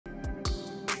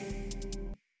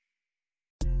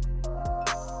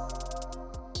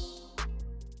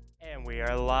We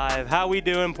are live. How we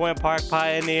doing, Point Park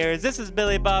Pioneers? This is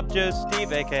Billy Bob Joe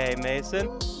Steve, aka Mason.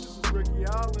 This is Ricky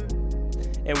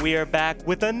Allen. And we are back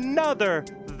with another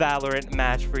Valorant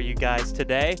match for you guys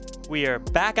today. We are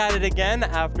back at it again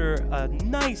after a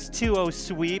nice 2-0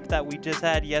 sweep that we just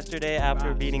had yesterday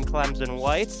after beating Clemson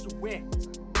Whites. Well,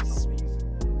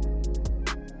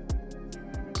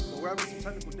 we're having some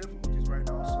technical difficulties right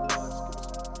now, so let's give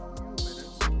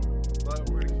us a few minutes. But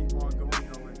we're going to keep on going,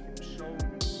 and keep the show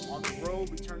on the road.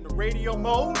 We turn to radio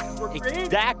mode. We're creative.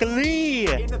 Exactly.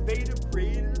 Innovative,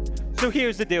 creative. So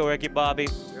here's the deal, Ricky Bobby.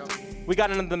 Yeah. We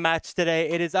got another match today.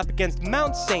 It is up against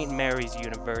Mount St. Mary's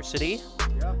University.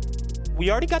 Yeah. We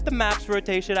already got the maps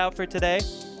rotation out for today.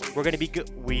 We're gonna be good.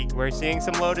 We're seeing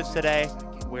some Lotus today.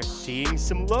 We're seeing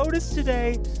some Lotus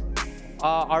today.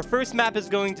 Our first map is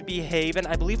going to be Haven.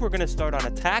 I believe we're gonna start on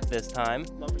attack this time.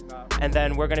 Lovely map. And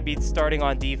then we're gonna be starting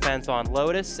on defense on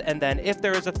Lotus. And then if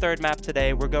there is a third map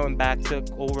today, we're going back to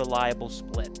old reliable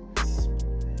split.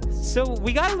 So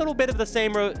we got a little bit of the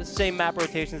same map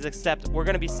rotations, except we're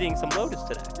going to be seeing some Lotus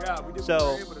today. Yeah, we did.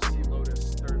 So, we were able to see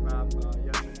Lotus third map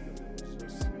yesterday.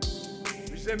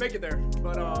 We just didn't make it there.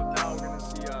 But now we're going to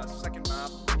see second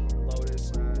map,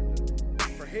 Lotus. And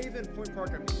for Haven, Point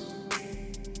Park, I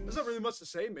mean, there's not really much to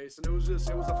say, Mason. It was a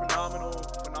phenomenal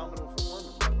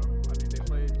performance by them. I mean, they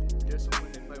played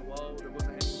disciplined, they played well. There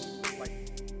wasn't any, like,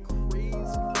 crazy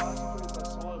flashy plays I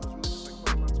saw. It was really just, like,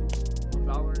 fundamentals of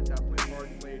Valorant that Point Park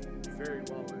played very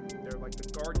well, and they're like the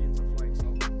guardians of flanks.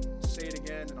 I'll say it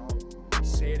again, and I'll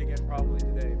say it again probably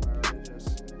today. They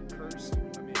just cursed.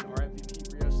 I mean, our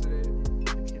MVP for yesterday,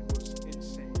 the kid was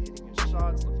insane, hitting his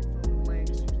shots, looking for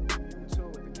flanks, using the util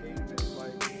with the cage,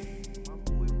 like, my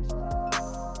boy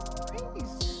was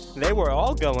crazy. They were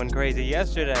all going crazy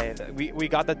yesterday. We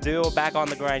got the duo back on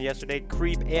the grind yesterday.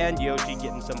 Creep and Yoshi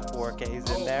getting some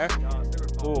 4Ks in there.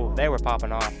 Ooh, they were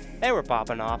popping off. They were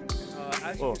popping off.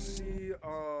 As you can see,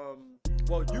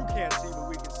 well, you can't see, but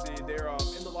we can see. They're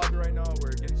in the lobby right now.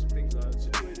 We're getting some things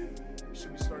situated. We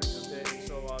should be starting in a bit.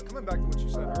 So, coming back to what you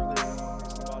said earlier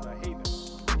about Haven.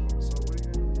 So, what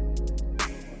do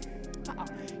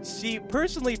you See,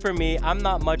 personally for me, I'm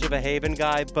not much of a Haven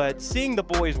guy, but seeing the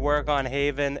boys work on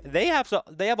Haven, they have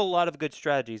a lot of good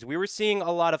strategies. We were seeing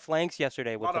a lot of flanks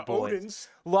yesterday with the boys.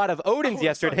 A lot of Odins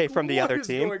yesterday from the other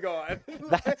team. What is going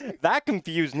on? that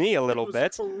confused me a little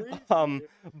bit.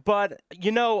 But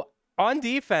you know, on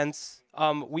defense,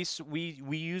 we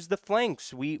use the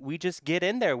flanks. We just get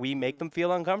in there. We make them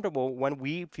feel uncomfortable when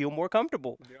we feel more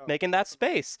comfortable making that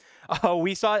space.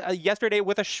 We saw yesterday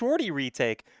with a shorty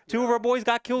retake. Two of our boys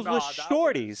got kills with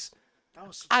shorties. That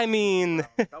was I mean,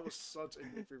 that was such a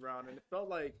goofy round, and it felt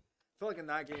like in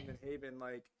that game in Haven,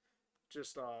 like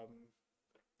just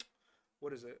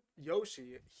what is it?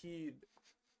 Yoshi,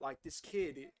 this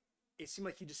kid. It seemed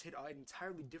like he just hit an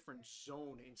entirely different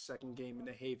zone in second game in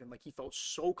the Haven. Like, he felt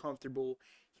so comfortable.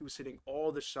 He was hitting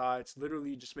all the shots,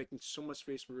 literally just making so much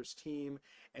space for his team.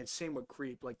 And same with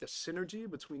Creep. Like, the synergy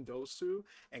between those two,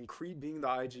 and Creep being the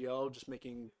IGL, just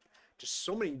making just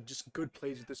so many just good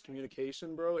plays with this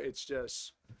communication, bro. It's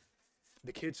just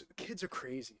the kids are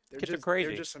crazy. They're crazy.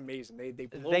 They're just amazing. They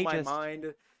blow my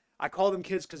mind. I call them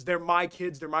kids because they're my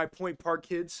kids. They're my Point Park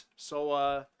kids.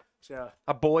 So yeah.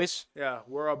 Our boys. Yeah,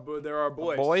 they're our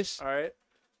boys. Boys. All right.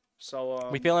 So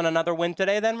we feeling another win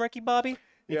today, then, Ricky Bobby?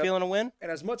 You feeling a win?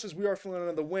 And as much as we are feeling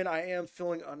another win, I am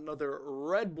feeling another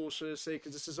Red Bull, should I say,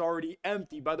 because this is already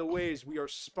empty. By the way, we are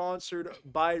sponsored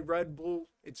by Red Bull.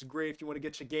 It's great if you want to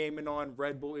get your gaming on.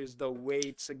 Red Bull is the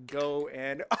way to go.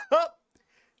 And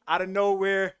out of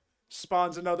nowhere,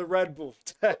 spawns another Red Bull.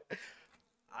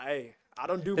 I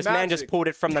don't do magic. This man just pulled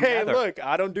it from the nether. Hey, look,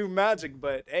 I don't do magic,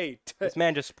 but hey. This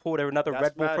man just pulled another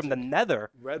Red Bull from the nether.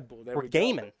 Red Bull, there We're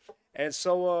gaming. And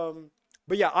so,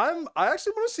 but yeah, I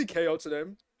actually want to see KO today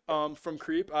from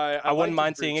Creep. I wouldn't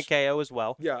mind seeing a KO as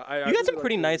well. Yeah, you got some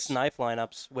pretty nice knife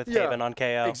lineups with Haven on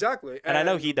KO. Exactly. And I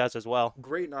know he does as well.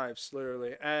 Great knives,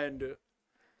 literally. And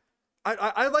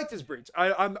I like this breach.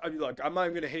 I'm not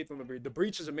even gonna hate on the breach. The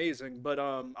breach is amazing, but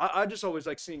I just always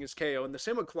like seeing his KO. And the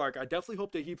same with Clark. I definitely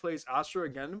hope that he plays Astra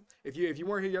again. If you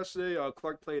weren't here yesterday,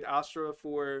 Clark played Astra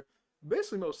for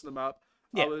basically most of the map.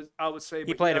 Yeah. I would say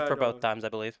he played it for both times, I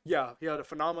believe. Yeah, he had a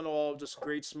phenomenal, just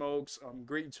great smokes,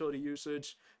 great utility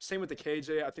usage. Same with the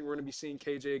KJ. I think we're gonna be seeing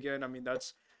KJ again. I mean,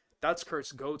 that's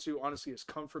Kurt's go-to. Honestly, his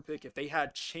comfort pick. If they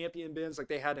had champion bans like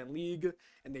they had in League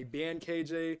and they banned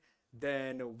KJ,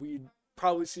 then we'd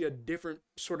probably see a different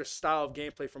sort of style of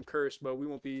gameplay from Curse, but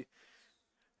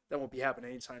that won't be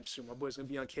happening anytime soon. My boy's gonna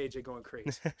be on KJ going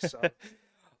crazy. So,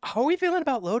 how are we feeling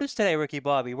about Lotus today, Ricky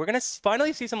Bobby? We're gonna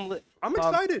finally see some. I'm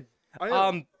excited.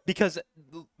 because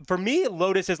for me,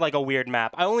 Lotus is like a weird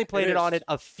map. I only played it on it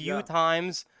a few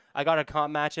times. I got a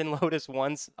comp match in Lotus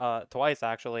twice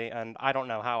actually, and I don't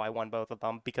know how I won both of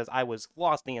them because I was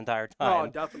lost the entire time. Oh,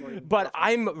 definitely. But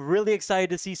I'm really excited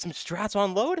to see some strats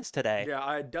on Lotus today. Yeah,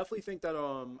 I definitely think that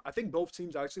I think both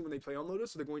teams actually when they play on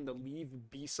Lotus, they're going to leave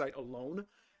B site alone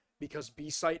because B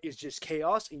site is just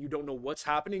chaos and you don't know what's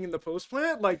happening in the post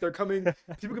plant. Like they're coming,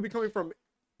 people could be coming from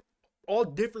all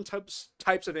different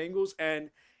types of angles,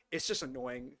 and it's just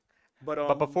annoying.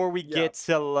 But before we get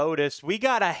to Lotus, we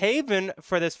got a Haven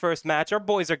for this first match. Our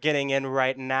boys are getting in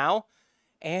right now.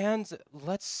 And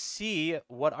let's see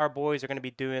what our boys are going to be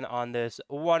doing on this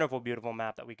wonderful, beautiful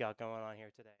map that we got going on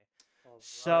here today.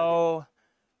 So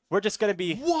we're just going to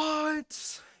be...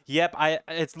 What? Yep,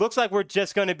 it looks like we're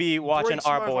just going to be watching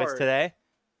our boys today.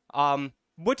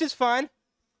 Which is fine.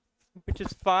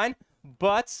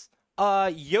 But...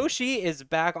 Yoshi is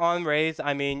back on Raze.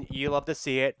 I mean, you love to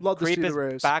see it. Creep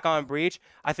is back on Breach.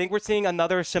 I think we're seeing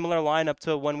another similar lineup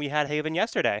to when we had Haven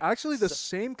yesterday. Actually, the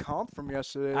same comp from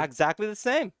yesterday. Exactly the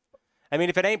same. I mean,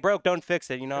 if it ain't broke, don't fix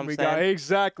it. You know what I'm saying?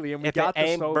 Exactly. And we if got it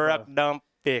ain't broke, don't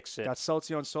fix it. Got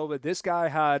Salty on Sova. This guy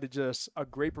had just a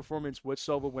great performance with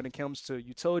Sova when it comes to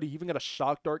utility. He even got a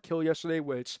Shock Dart kill yesterday,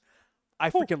 which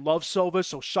I freaking love Sova.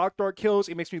 So Shock Dart kills,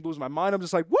 it makes me lose my mind. I'm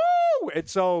just like, woo! And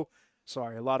so...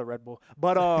 Sorry, a lot of Red Bull,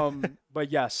 but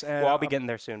but yes. And, well, I'll be getting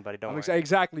there soon, buddy. Don't worry.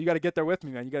 Exactly, you got to get there with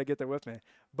me, man. You got to get there with me.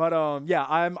 But yeah,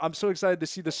 I'm so excited to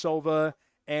see the Sova,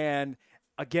 and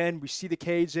again, we see the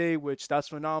KJ, which that's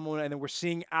phenomenal, and then we're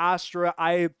seeing Astra.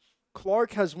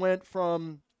 Clark has went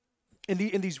from in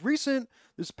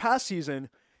this past season,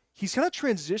 he's kind of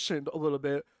transitioned a little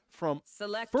bit from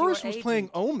first was playing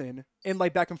Omen in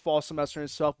like back in fall semester and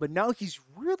stuff, but now he's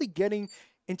really getting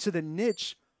into the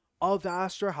niche of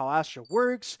Astra, how Astra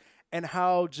works, and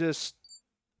how just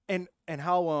and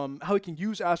how he can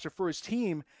use Astra for his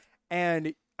team.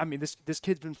 And I mean, this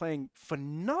kid's been playing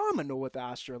phenomenal with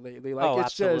Astra lately. Like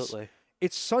absolutely.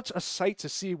 It's such a sight to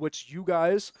see, which you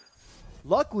guys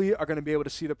luckily are going to be able to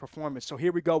see the performance. So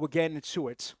here we go. We're getting into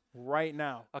it right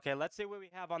now. Okay, let's see what we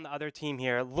have on the other team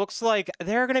here. Looks like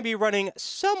they're going to be running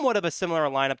somewhat of a similar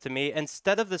lineup to me.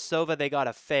 Instead of the Sova, they got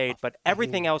a Fade, but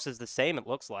everything else is the same, it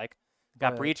looks like.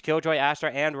 Got Breach, Killjoy,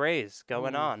 Astra, and Raze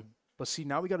going on. But see,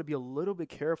 now we got to be a little bit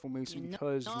careful, Mason,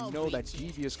 because we know that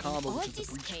devious combo, which is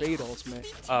the Breach Fade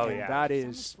ultimate. Oh, and yeah.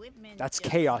 That's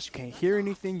chaos. You can't hear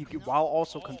anything. You get, while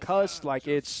also concussed, like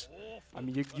it's, I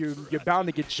mean, you're bound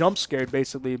to get jump scared,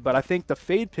 basically. But I think the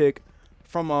Fade pick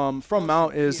from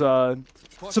Mount is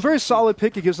it's a very solid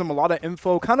pick. It gives them a lot of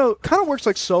info. Kind of works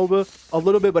like Sova a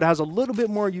little bit, but it has a little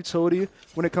bit more utility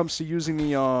when it comes to using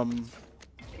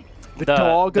the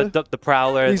dog, the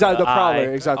Prowler, exactly, the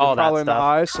Prowler, exactly, all the Prowler that in the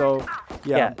eye. So,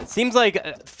 yeah. It seems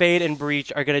like Fade and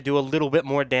Breach are going to do a little bit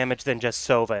more damage than just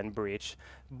Sova and Breach,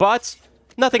 but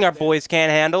nothing our boys can't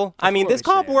handle. I mean, this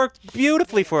comp worked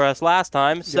beautifully for us last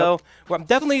time, so I'm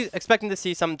definitely expecting to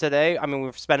see something today. I mean,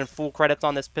 we're spending full credits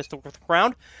on this pistol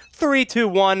round. 3, 2,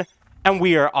 1, and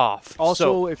we are off.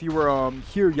 Also, if you were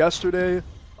here yesterday.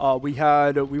 We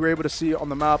were able to see on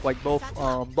the map like both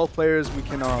players. We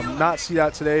can not see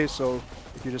that today, so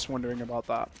if you're just wondering about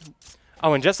that.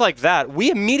 Oh, and just like that,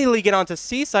 we immediately get onto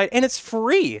C site, and it's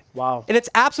free. Wow. And it's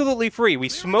absolutely free. We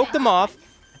smoked them off.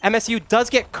 MSU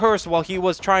does get cursed while he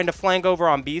was trying to flank over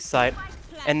on B site,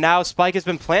 and now Spike has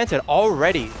been planted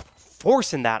already,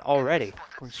 forcing that already.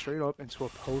 Going straight up into a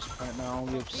post plant now.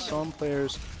 We have some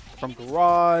players from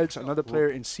Garage, another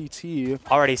player in CT.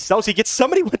 Already, Celsi gets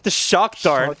somebody with the Shock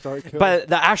Dart, but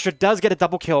the Astra does get a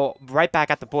double kill right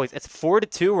back at the boys. It's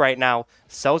 4-2 right now.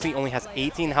 Celsi only has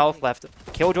 18 health left.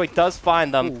 Killjoy does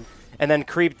find them, and then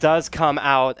Creep does come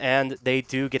out, and they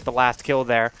do get the last kill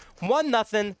there.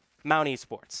 1-0, Mount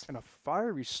Esports. And a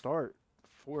fiery start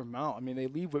for Mount. I mean, they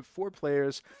leave with 4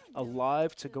 players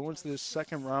alive to go into this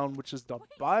second round, which is the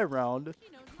bye round.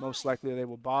 Most likely they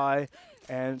will buy.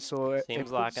 And so it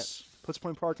puts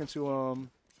Point Park into a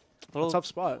tough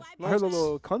spot. I heard a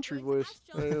little country voice.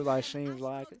 Like, seems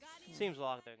like it. Seems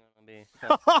like they're going to be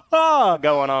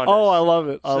going on. Oh, I love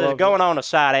it. Going on a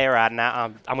side A right now.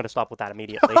 I'm going to stop with that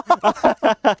immediately.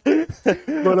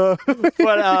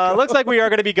 But looks like we are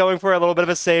going to be going for a little bit of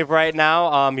a save right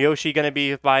now. Yoshi going to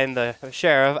be buying the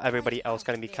Sheriff. Everybody else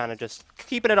going to be kind of just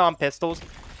keeping it on pistols.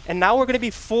 And now we're going to be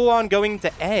full on going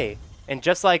to A. And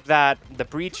just like that, the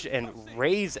Breach and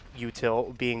Raze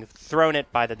util being thrown it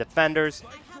by the defenders.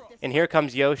 And here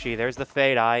comes Yoshi. There's the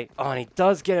Fade Eye. Oh, and he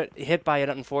does get hit by it,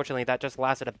 unfortunately. That just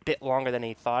lasted a bit longer than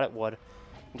he thought it would.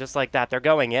 And just like that, they're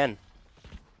going in. And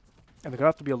they're going to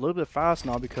have to be a little bit fast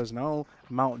now because now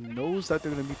Mount knows that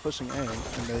they're going to be pushing A. And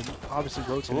they're obviously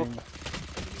rotating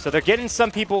So they're getting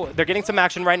some people, they're getting some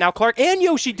action right now. Clark and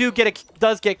Yoshi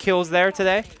does get kills there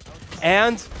today.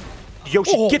 And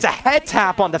Yoshi gets a head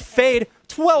tap on the fade.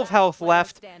 12 health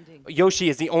left. Yoshi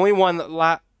is the only one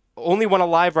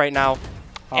alive right now.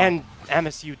 And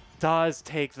MSU does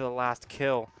take the last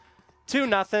kill.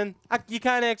 2-0. You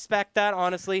kind of expect that,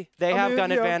 honestly. They have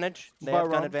gun advantage. They have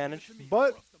gun advantage.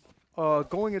 But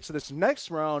going into this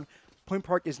next round, Point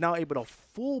Park is now able to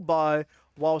full buy,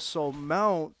 while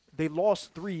Mount, they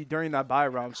lost 3 during that buy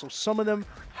round. So some of them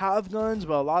have guns,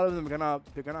 but a lot of them they're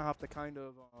gonna have to kind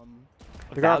of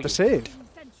they're gonna have to save.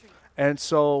 And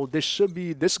so this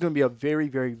is gonna be a very,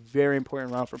 very, very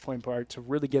important round for Point Park to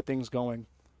really get things going.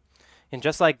 And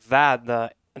just like that,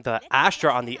 the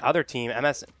Astra on the other team,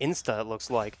 MS Insta, it looks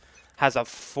like, has a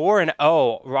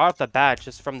 4-0 right off the bat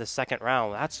just from the second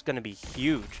round. That's gonna be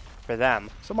huge for them.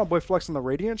 So my boy flexing the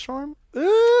Radiant Charm.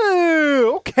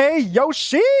 Ooh, okay,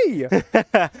 Yoshi.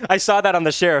 I saw that on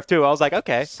the Sheriff too. I was like,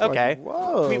 okay, It's okay. Like,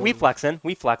 whoa. We flexing.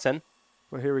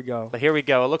 But here we go. But here we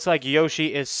go. It looks like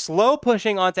Yoshi is slow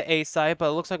pushing onto A site, but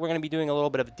it looks like we're going to be doing a little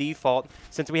bit of default.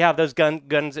 Since we have those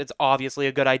guns, it's obviously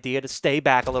a good idea to stay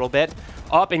back a little bit.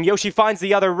 Up, and Yoshi finds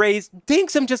the other Raze,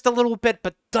 dinks him just a little bit,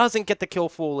 but doesn't get the kill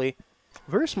fully.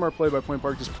 Very smart play by Point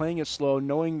Park, just playing it slow,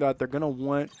 knowing that they're going to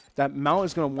want, that Mount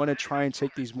is going to want to try and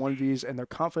take these 1Vs, and they're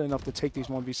confident enough to take these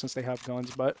 1Vs since they have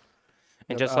guns, but...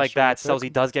 And just like that,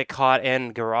 Selzy does get caught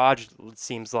in garage, it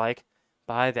seems like,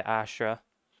 by the Astra.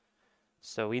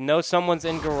 So we know someone's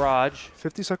in garage.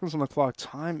 50 seconds on the clock.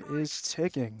 Time is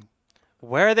ticking.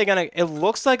 Where are they going to... It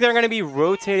looks like they're going to be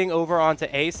rotating over onto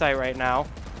A site right now.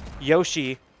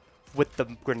 Yoshi with the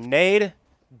grenade.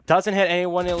 Doesn't hit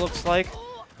anyone, it looks like.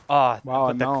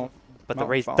 Wow, but the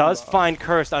Raze does find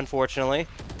Cursed, unfortunately.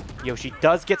 Yoshi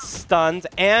does get stunned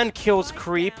and kills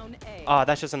Creep.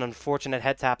 That's just an unfortunate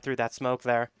head tap through that smoke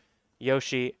there.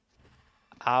 Yoshi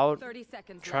out,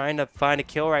 trying to find a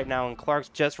kill right now, and Clark's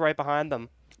just right behind them.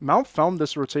 Mount found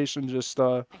this rotation just...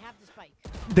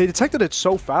 they detected it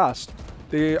so fast.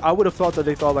 I would have thought that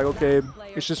they thought, like, okay,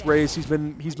 it's just Raze. He's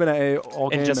been at A all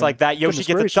game. And just like that, Yoshi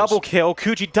gets a double kill.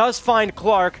 Kuji does find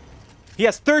Clark. He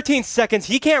has 13 seconds.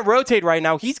 He can't rotate right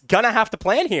now. He's going to have to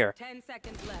plan here. 10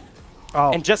 seconds left.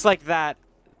 Oh. And just like that,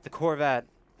 the Corvette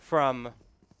from...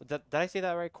 Did I say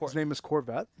that right? His name is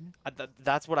Corvette?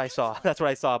 That's what I saw. That's what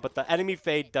I saw. But the enemy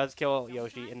fade does kill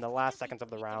Yoshi in the last seconds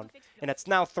of the round. And it's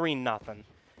now 3-0.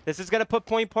 This is going to put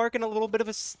Point Park in a little bit of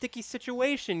a sticky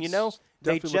situation, you know?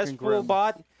 They just full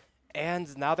bot,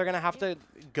 and now they're going to have to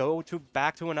go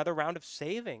back to another round of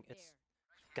saving. It's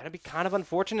going to be kind of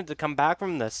unfortunate to come back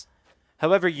from this.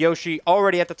 However, Yoshi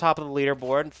already at the top of the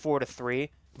leaderboard, 4-3.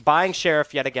 Buying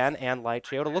Sheriff yet again, and Light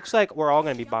Shield. It looks like we're all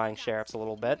going to be buying Sheriffs a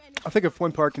little bit. I think if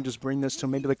Point Park can just bring this to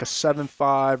maybe like a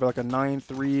 7-5 or like a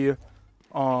 9-3,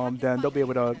 then they'll be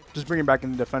able to just bring it back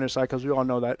in the defender side, because we all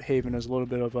know that Haven is a little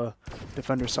bit of a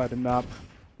defender side map.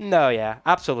 No, yeah,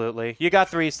 absolutely. You got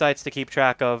 3 sites to keep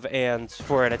track of, and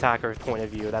for an attacker's point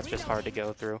of view, that's just hard to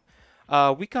go through.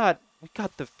 We got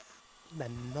the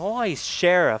nice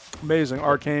Sheriff. Amazing.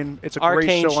 Arcane. It's a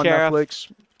great show on Netflix.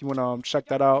 You want to check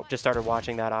that out? Just started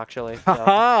watching that, actually.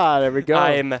 Haha, there we go.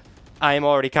 I'm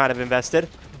already kind of invested.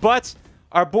 But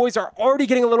our boys are already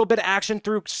getting a little bit of action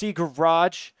through C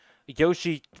Garage.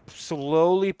 Yoshi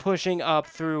slowly pushing up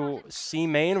through C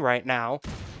main right now.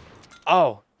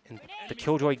 Oh, and the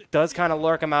Killjoy does kind of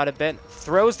lurk him out a bit.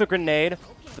 Throws the grenade.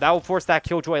 That will force that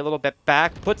Killjoy a little bit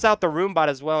back. Puts out the room bot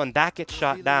as well, and that gets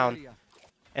shot down.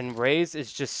 And Raze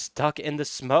is just stuck in the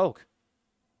smoke.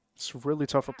 It's really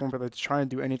tough for Point Park to try and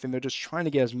do anything. They're just trying to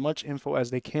get as much info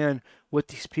as they can with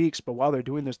these peaks, but while they're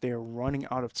doing this, they are running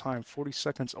out of time. 40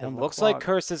 seconds on the clock. It looks like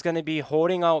Curse is going to be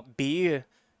holding out B,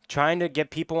 trying to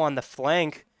get people on the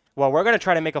flank. Well, we're going to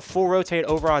try to make a full rotate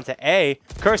over onto A.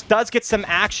 Curse does get some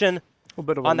action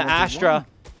on the Astra,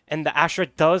 and the Astra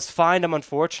does find him,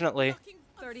 unfortunately.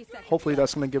 Hopefully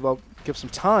that's going to give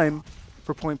some time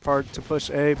for Point Park to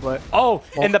push A, but... Oh,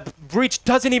 and the Breach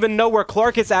doesn't even know where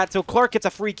Clark is at, so Clark gets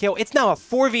a free kill. It's now a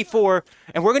 4v4,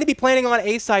 and we're going to be planning on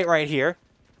A site right here.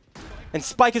 And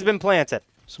Spike has been planted.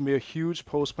 It's going to be a huge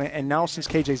post plant, and now since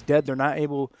KJ's dead, they're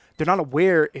not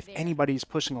aware if anybody's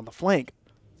pushing on the flank.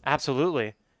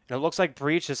 Absolutely. And it looks like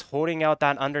Breach is holding out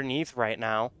that underneath right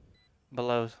now,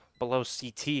 below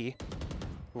CT.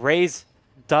 Raze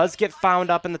does get found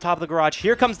up in the top of the garage.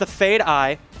 Here comes the Fade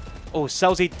Eye. Oh,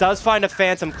 Selzy does find a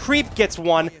Phantom. Creep gets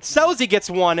one. Selzy gets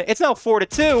one. It's now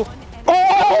 4-2.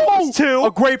 Oh! 2.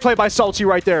 A great play by Selzy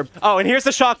right there. Oh, and here's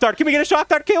the Shock Dart. Can we get a Shock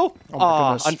Dart kill? Oh, my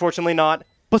goodness. Unfortunately not.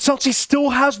 But Celtics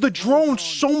still has the drone.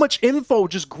 So much info.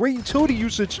 Just great utility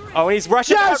usage. Oh, and he's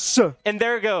rushing. Yes! Up, and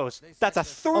there it goes. That's a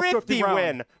thrifty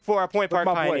win for our Point Park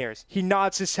Pioneers. He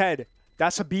nods his head.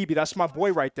 That's a BB. That's my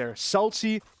boy right there.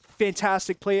 Celtics,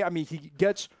 fantastic play. I mean, he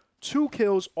gets 2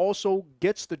 kills, also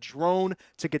gets the drone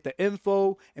to get the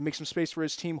info and make some space for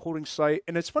his team holding sight.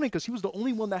 And it's funny because he was the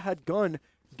only one that had gun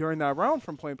during that round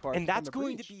from Point Park. And that's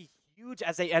going to be huge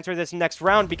as they enter this next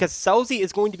round because Celtics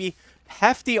is going to be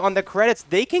hefty on the credits.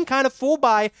 They can kind of full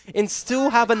buy and still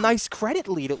have a nice credit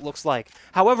lead, it looks like.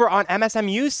 However, on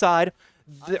MSMU's side,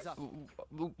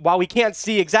 while we can't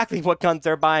see exactly what guns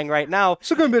they're buying right now,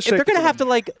 they're going to have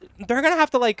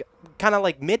to kind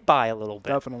of mid buy a little bit.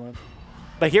 Definitely.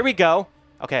 But here we go.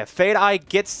 Okay, Fade Eye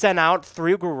gets sent out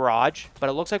through Garage, but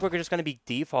it looks like we're just going to be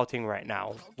defaulting right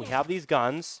now. We have these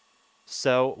guns,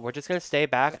 so we're just going to stay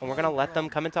back, and we're going to let them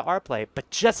come into our play. But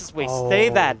just as we say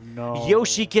that,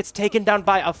 Yoshi gets taken down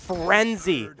by a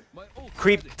Frenzy.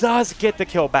 Creep does get the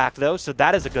kill back, though, so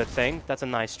that is a good thing. That's a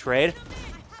nice trade.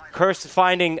 Curse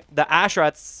finding the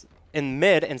Ashrats in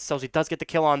mid, and so he does get the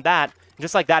kill on that. And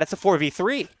just like that, it's a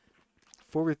 4v3.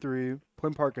 4v3.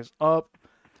 Point Park is up.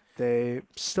 They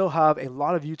still have a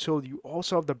lot of utility. You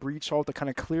also have the breach ult to kind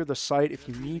of clear the site if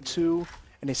you need to.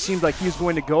 And it seems like he's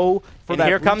going to go for that.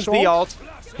 Here comes the ult.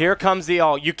 Here comes the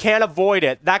ult. You can't avoid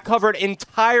it. That covered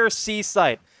entire C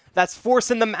site. That's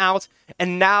forcing them out.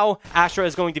 And now Astra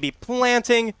is going to be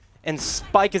planting, and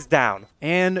Spike is down.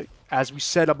 And as we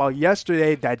said about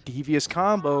yesterday, that devious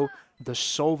combo, the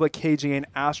Sova, KJ, and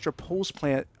Astra post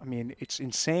plant, I mean, it's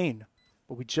insane.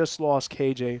 But we just lost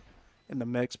KJ in the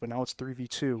mix, but now it's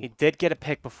 3v2. He did get a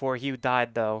pick before he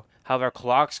died, though. However,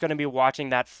 Clock's going to be watching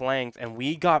that flank, and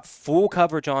we got full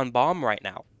coverage on bomb right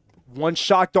now. One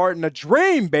shock dart in a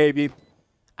dream, baby.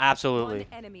 Absolutely.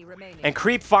 And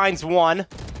Creep finds one.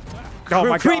 Oh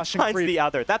my Creep gosh, finds the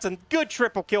other. That's a good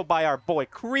triple kill by our boy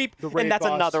Creep, and that's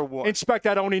another one. Inspect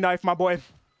that Oni knife, my boy.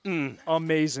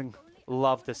 Amazing.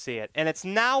 Love to see it. And it's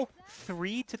now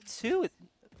 3-2.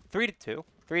 3-2.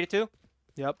 3-2?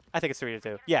 Yep. I think it's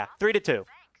 3-2. Yeah, 3-2.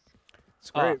 It's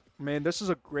great. Man, this is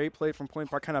a great play from Point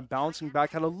Park, kind of bouncing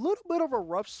back. Had a little bit of a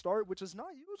rough start, which is not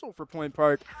usual for Point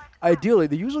Park. Ideally,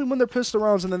 they usually win their pistol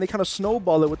rounds, and then they kind of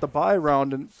snowball it with the buy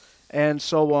round. And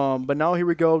so, but now here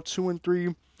we go, 2 and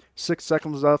 3, 6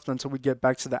 seconds left until we get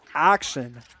back to the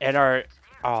action. And our,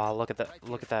 look at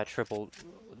that triple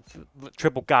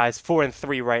guys, 4 and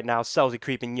 3 right now. Celsi,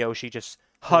 Creep, and Yoshi just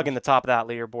hugging the top of that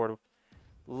leaderboard.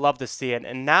 Love to see it.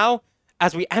 And now,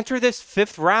 as we enter this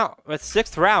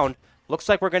 6th round, looks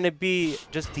like we're going to be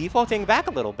just defaulting back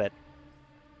a little bit.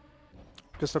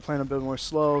 Guess they're playing a bit more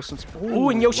slow since. Ooh,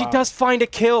 and Yoshi does find a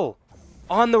kill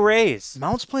on the Raze.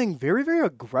 Mount's playing very, very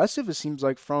aggressive, it seems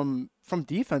like, from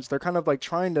defense. They're kind of like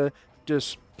trying to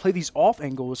just play these off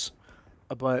angles,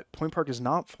 but Point Park is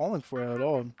not falling for it at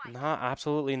all. Nah,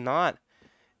 absolutely not.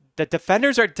 The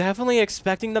defenders are definitely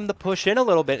expecting them to push in a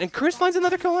little bit, and Chris finds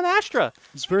another kill on Astra.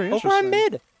 It's very interesting. Over on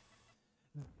mid.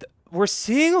 We're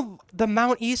seeing the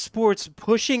Mount Esports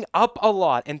pushing up a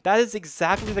lot, and that is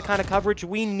exactly the kind of coverage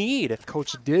we need.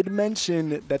 Coach did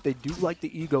mention that they do like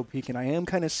the ego peek, and I am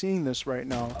kind of seeing this right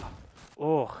now.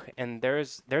 Oh, and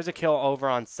there's a kill over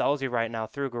on Celsi right now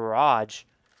through Garage.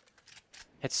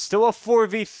 It's still a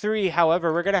 4v3,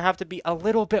 however, we're going to have to be a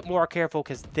little bit more careful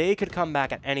because they could come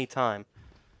back at any time.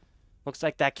 Looks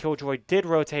like that Killjoy did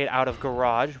rotate out of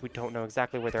Garage. We don't know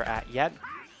exactly where they're at yet.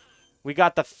 We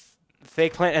got the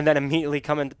fake plant and then immediately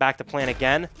coming back to plant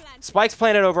again. Spike's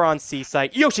planted over on C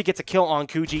site. Yoshi gets a kill on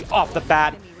Kuji off the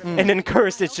bat. And then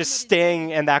Cursed is just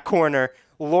staying in that corner,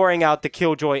 luring out the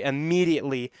Killjoy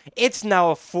immediately. It's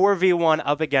now a 4v1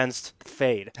 up against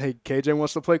Fade. Hey, KJ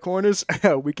wants to play corners?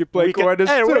 We can play corners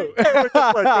too. We can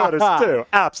play corners too.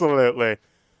 Absolutely.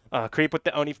 Creep with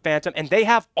the Oni Phantom. And they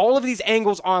have all of these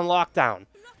angles on lockdown.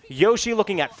 Yoshi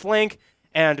looking at flank.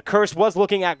 And Curse was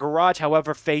looking at Garage.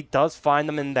 However, Fade does find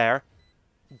them in there.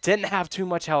 Didn't have too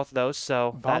much health, though,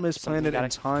 so... Bomb is planted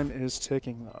and time is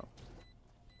ticking, though.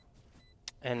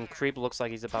 And Creep looks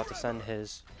like he's about to send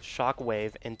his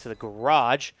Shockwave into the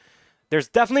Garage. There's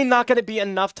definitely not going to be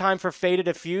enough time for Fade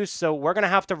to defuse, so we're going to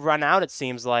have to run out, it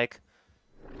seems like.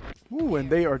 Ooh, and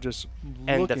they are just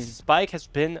and looking. The Spike has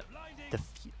been...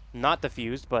 not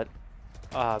diffused, but...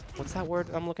 what's that word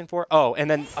I'm looking for? Oh, and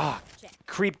then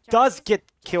Creep does get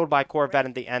killed by Corvette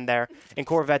at the end there, and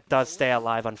Corvette does stay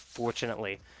alive,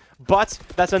 unfortunately. But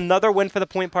that's another win for the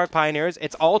Point Park Pioneers.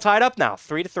 It's all tied up now,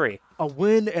 3-3. A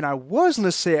win, and I was going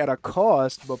to say at a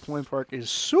cost, but Point Park is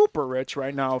super rich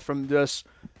right now from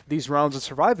these rounds and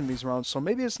surviving these rounds, so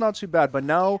maybe it's not too bad. But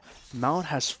now Mount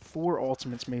has 4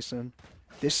 ultimates, Mason,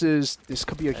 This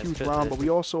could be a huge round, but we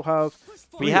also have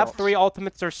we have 3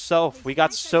 ultimates ourselves. We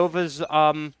got Sova's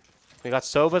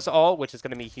ult, which is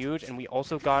gonna be huge, and we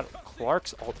also got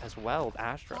Clark's ult as well,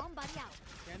 Astra.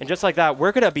 And just like that,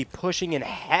 we're gonna be pushing in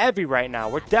heavy right now.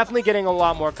 We're definitely getting a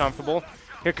lot more comfortable.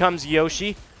 Here comes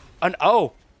Yoshi. And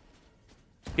oh,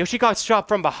 Yoshi got shot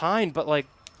from behind, but like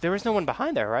there was no one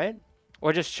behind there, right?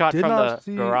 Or just shot from the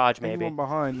garage, maybe. Anyone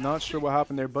behind. Not sure what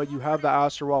happened there, but you have the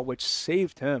Astra wall, which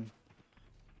saved him.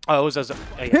 Oh, it was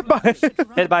Hit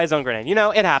by his own grenade. You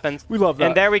know, it happens. We love that.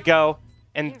 And there we go.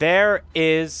 And there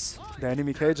is the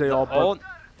enemy KJ all ult.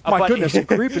 My goodness, the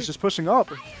creep is just pushing up.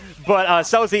 But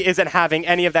Celsi isn't having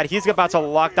any of that. He's about to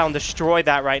lock down, destroy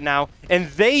that right now. And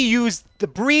they use the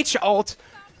breach ult.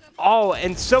 Oh,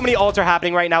 and so many ults are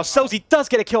happening right now. Celsi does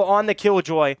get a kill on the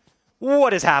Killjoy.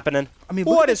 What is happening? I mean,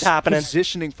 what is happening?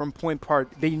 Positioning from Point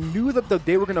Park. They knew that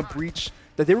they were going to breach.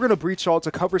 That they were going to breach all to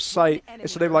cover site, and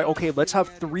so they were like, okay, let's have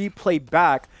 3 play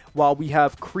back while we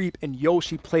have Creep and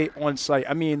Yoshi play on site.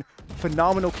 I mean,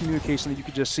 phenomenal communication that you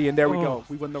could just see, and there we go.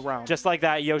 We win the round. Just like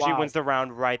that, Yoshi wins the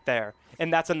round right there,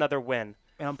 and that's another win.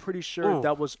 And I'm pretty sure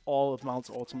that was all of Mount's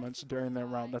ultimates during that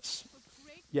round. That's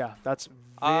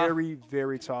very,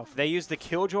 very tough. They used the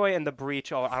Killjoy and the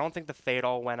Breach. I don't think the Fade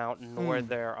all went out, nor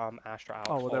their Astra out.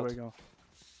 Oh, well, there we go.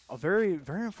 A very,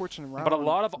 very unfortunate round. But a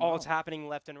lot of ults happening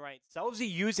left and right.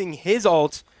 Celsi using his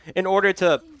ult in order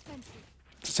to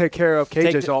take care of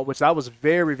KJ's ult, which that was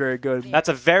very, very good. That's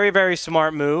a very, very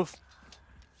smart move.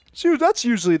 So that's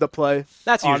usually the play.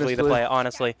 That's usually the play,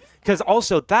 honestly. Because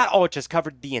also, that ult just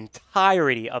covered the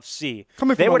entirety of C.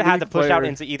 They would have had to push out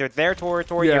into either their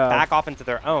territory or back off into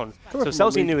their own. So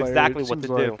Celsi knew exactly what to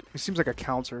do. It seems like a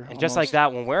counter. And just like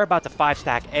that, when we're about to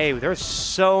 5-stack A, there's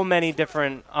so many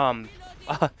different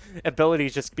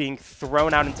abilities just being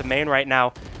thrown out into main right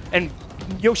now. And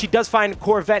Yoshi does find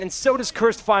Corvette, and so does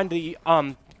Cursed find the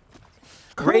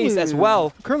Raze as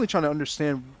well. I'm currently trying to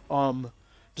understand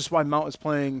just why Mount is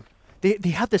playing. They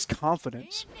have this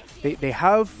confidence. They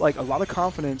have like a lot of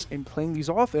confidence in playing these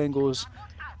off angles.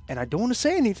 And I don't want to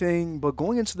say anything, but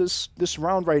going into this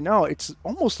round right now, it's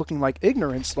almost looking like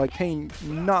ignorance, like paying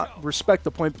not respect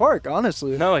to Point Park,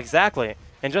 honestly. No, exactly.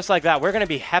 And just like that, we're going to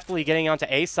be heavily getting onto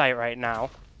A site right now.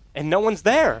 And no one's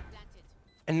there.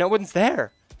 And no one's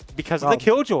there. Because of the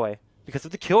Killjoy. Because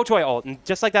of the Killjoy ult. And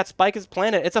just like that Spike is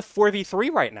planted, it's a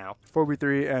 4v3 right now.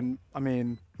 4v3, and I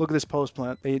mean, look at this post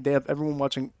plant. They have everyone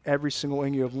watching every single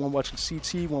angle. You have one watching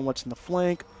CT, one watching the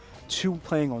flank, 2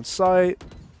 playing on site.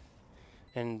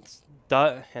 And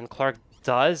Clark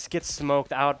does get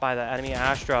smoked out by the enemy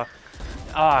Astra.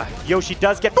 Yoshi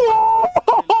does get...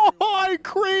 I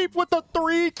creep with the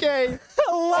 3K.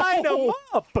 Line him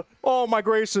up. Oh, my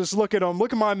gracious. Look at him.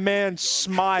 Look at my man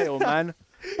smile, man.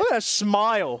 Look at that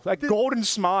smile. That golden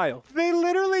smile. They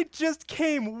literally just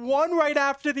came one right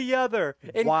after the other.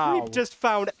 And Creep just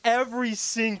found every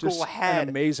single head. An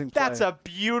amazing play. That's a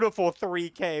beautiful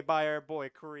 3K by our boy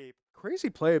Creep. Crazy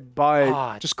play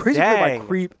by play by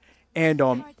Creep and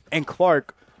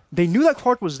Clark. They knew that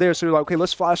Clark was there, so they're like, okay,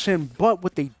 let's flash him. But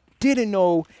what they didn't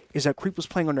know is that Creep was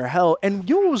playing under hell. And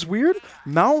you know what was weird?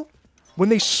 Mount, when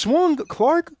they swung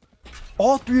Clark,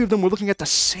 all 3 of them were looking at the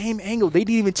same angle. They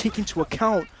didn't even take into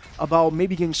account about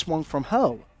maybe getting swung from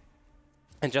hell.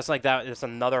 And just like that, it's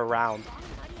another round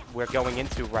we're going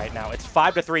into right now. It's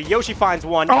 5-3. Yoshi finds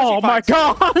one. Oh my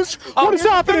gosh! What is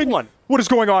happening? What is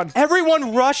going on?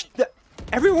 Everyone rushed.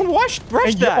 Everyone rushed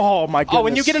that. Oh my goodness! Oh,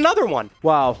 and you get another one.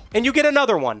 Wow! And you get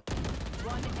another one.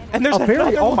 And there's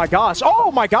another oh my gosh!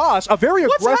 Oh my gosh! A very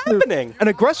What's aggressive, happening? An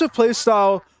aggressive play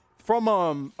style from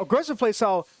Mount.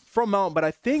 But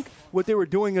I think what they were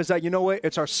doing is that, you know what?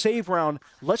 It's our save round.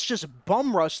 Let's just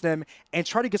bum rush them and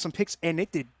try to get some picks. And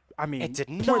it did. I mean, it did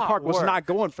not Point Park work. was not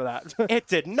going for that. It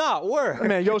did not work.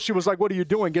 Man, Yoshi was like, what are you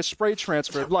doing? Get spray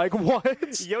transferred. Like,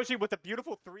 what? Yoshi with a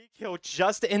beautiful 3-kill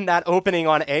just in that opening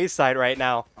on A side right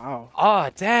now. Wow. Oh,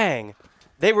 dang.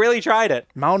 They really tried it.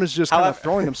 Mount is just kind of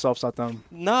throwing themselves at them.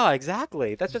 No,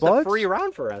 exactly. That's just a free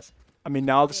round for us. I mean,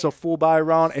 now this is a full buy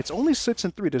round. It's only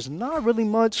 6-3. There's not really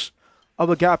much of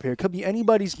a gap here. It could be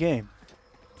anybody's game.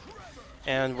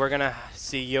 And we're going to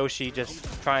see Yoshi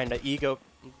just trying to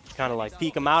kind of like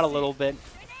peek him out a little bit.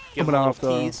 Give him a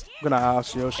little tease. I'm going to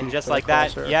ask Yoshi. And just like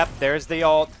that, yep, there's the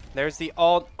ult. There's the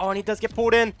ult. Oh, and he does get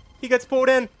pulled in. He gets pulled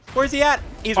in. Where's he at?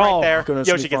 He's right there. Goodness,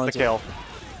 Yoshi gets the kill.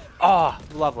 Oh,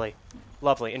 lovely.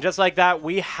 Lovely. And just like that,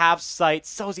 we have sight.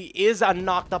 Celsi is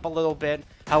knocked up a little bit.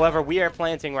 However, we are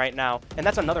planting right now, and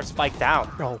that's another spike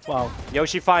down. Oh, wow.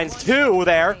 Yoshi finds 2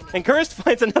 there, and Cursed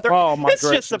finds another. Oh, my It's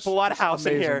gracious. just a blood house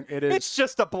in here. It is. It's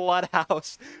just a blood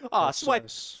house. Oh,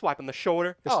 That's swipe on the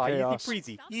shoulder. It's Oh, chaos. easy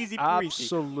breezy. Easy breezy.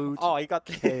 Absolute Oh, he got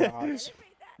the chaos.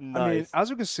 Nice. I mean, as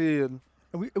you can see, and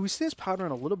we see this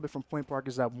pattern a little bit from Point Park,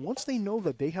 is that once they know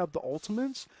that they have the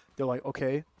ultimates, they're like,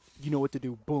 okay, you know what to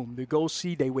do. Boom. They go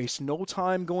C. They waste no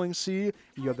time going C.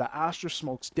 You have the Astra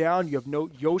smokes down. You have no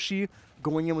Yoshi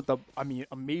going in with the,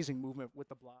 amazing movement with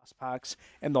the blast packs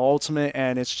and the ultimate.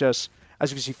 And it's just,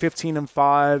 as you can see,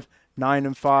 15-5,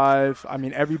 9-5. I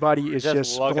mean, everybody is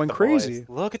just going crazy.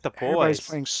 Look at the boys. Everybody's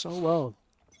playing so well.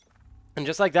 And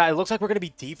just like that, it looks like we're gonna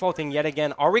be defaulting yet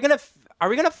again. Are we gonna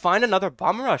find another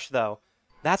bum rush though?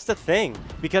 That's the thing,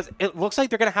 because it looks like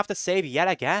they're gonna have to save yet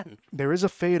again. There is a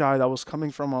fade eye that was coming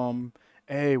from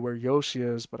A, where Yoshi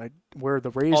is, but where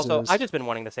the Raze Also, is. I've just been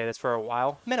wanting to say this for a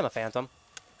while. Minima Phantom.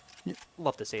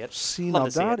 Love to see it. See, Love now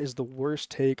to see that it. is the worst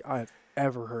take I've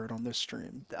ever heard on this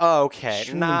stream. Okay,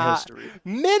 Streaming nah. history.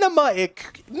 Minima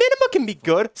can be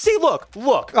good. See, look.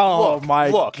 Oh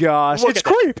my gosh. Look It's at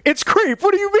that. creep. It's creep.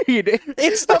 What do you mean?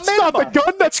 It's the That's not the minima.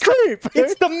 gun. That's creep.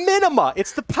 It's the minima.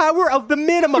 It's the power of the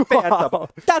minima Phantom. Wow.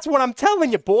 That's what I'm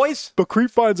telling you, boys. But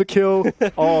creep finds a kill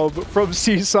from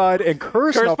Seaside, and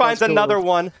Curse now Finds another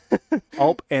one.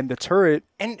 And the turret.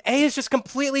 And A is just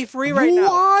completely free right now.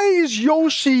 Why is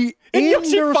Yoshi And in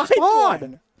Yoshi their finds spawn?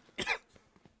 one.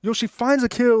 Yoshi finds a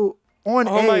kill on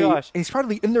Oh A. my gosh. And he's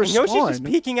probably in their And Yoshi's spawn. just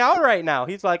peeking out right now.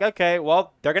 He's like, okay,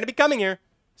 well, they're going to be coming here.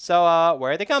 So,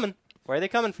 where are they coming? Where are they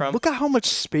coming from? Look at how much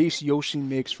space Yoshi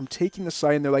makes from taking the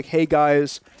site, and they're like, hey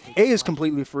guys, A is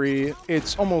completely free.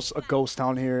 It's almost a ghost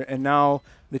town here, and now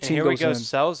the And team here we goes go, in.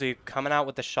 Selzy coming out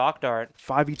with the shock dart.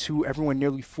 5v2, everyone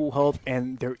nearly full health,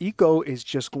 and their eco is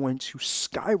just going to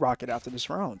skyrocket after this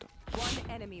round.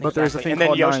 But there's a thing And then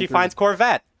called Yoshi 9-3. finds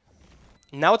Corvette.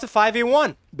 Now it's a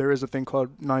 5v1. There is a thing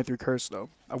called 9-3 curse, though.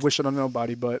 I wish it on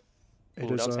nobody, but it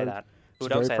Ooh, is don't say that. it's Ooh,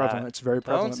 don't very say prevalent. that. It's very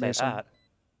prevalent, Don't say Mason. that.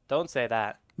 Don't say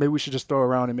that. Maybe we should just throw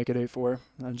around and make it 8-4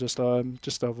 and just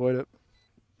to avoid it.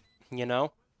 You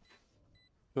know?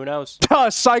 Who knows?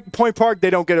 Psych Point Park, they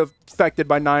don't get affected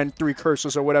by 9-3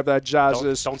 curses or whatever that jazz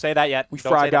is. Don't say that yet. We Don't say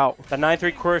frag that. out. The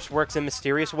 9-3 curse works in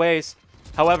mysterious ways.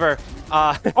 However,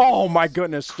 Oh my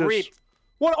goodness! Creep.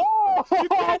 What? Oh,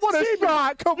 what a see me.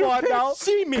 shot! Come You on can't now!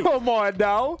 see me. Come on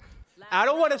now! I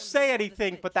don't want to say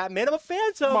anything, but that Minima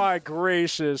Phantom. My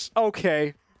gracious.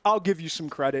 Okay, I'll give you some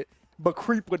credit, but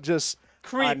Creep would just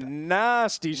a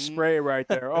nasty spray right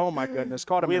there. Oh my goodness!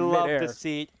 Caught him We in love midair. to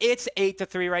see it. It's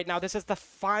 8-3 right now. This is the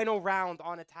final round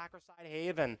on attacker side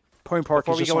Haven. Point Park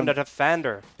Before is we just go on, into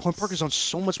defender. Point Park is on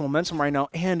so much momentum right now,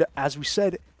 and as we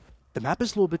said, the map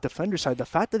is a little bit defender side. The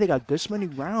fact that they got this many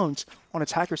rounds on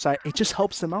attacker side, it just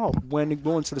helps them out when they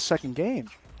go into the second game.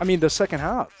 I mean, the second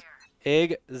half.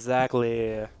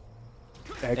 Exactly.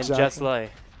 And just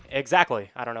like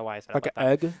exactly. I don't know why I said like it an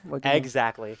like egg. Like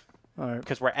Exactly. All right.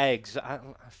 Because we're eggs.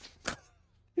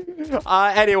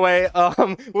 Anyway,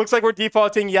 looks like we're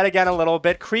defaulting yet again a little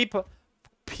bit. Creep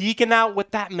peeking out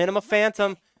with that Minima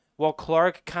Phantom, while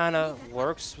Clark kind of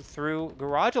works through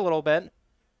Garage a little bit. And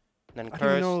then I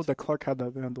didn't know Cursed. that Clark had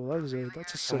that Vandal.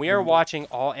 That's a sick And we are Vandal. watching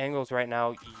all angles right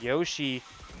now. Yoshi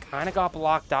kind of got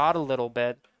blocked out a little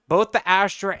bit. Both the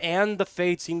Astra and the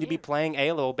Fate seem to be playing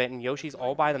A little bit, and Yoshi's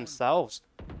all by themselves.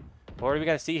 What are we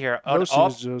going to see here?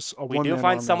 Yoshi's just a we do one-man find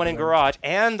army someone out in there. Garage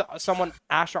and someone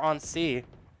Astra on C.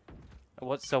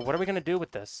 So what are we going to do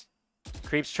with this?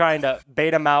 Creep's trying to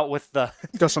bait him out with the...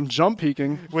 Got some jump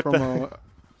peeking With from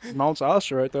Mount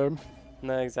Astra right there.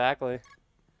 No, exactly.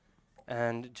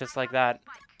 And just like that.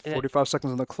 45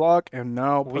 seconds on the clock, and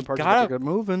now We Point Park's gotta- about to get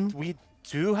moving. We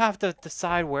do have to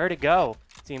decide where to go.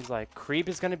 Seems like Creep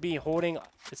is going to be holding...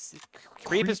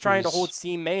 Creep is trying to is- hold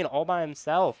C main all by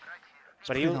himself.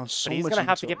 But, putting on so he's much going to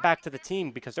have to intel. get back to the team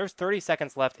because there's 30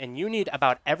 seconds left, and you need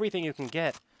about everything you can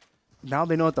get. Now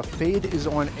they know that the fade is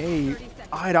on A.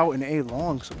 Eyed out in A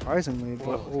long, surprisingly.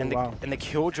 But, oh, and the wow. and the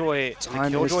Killjoy,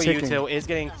 Time is ticking. util is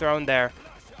getting thrown there.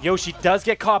 Yoshi does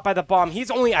get caught by the bomb. He's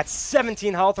only at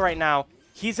 17 health right now.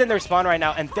 He's in their spawn right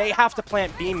now, and they have to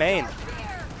plant B main.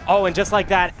 Oh, and just like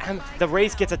that, the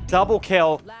Race gets a double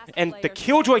kill, and the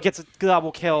Killjoy gets a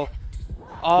double kill.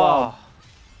 Oh,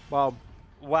 Wow.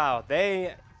 wow.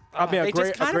 They, mean, a they great-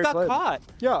 just a kind of great got play. caught.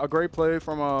 Yeah, a great play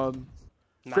from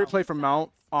great Mount. play from Mount.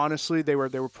 Honestly, they were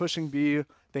pushing B.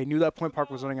 They knew that Point Park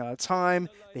was running out of time.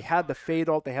 They had the fade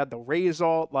ult. They had the raise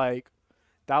ult. Like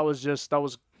that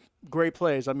was great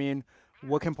plays. I mean,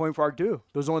 what can Point Park do?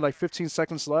 There's only like 15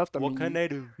 seconds left. I What mean, can they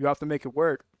do? You have to make it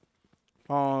work.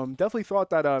 Definitely thought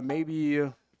that maybe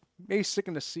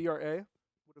sticking to CRA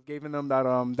would have given them that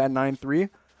that 9-3.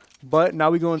 But now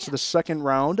we go into the second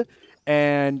round,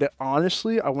 and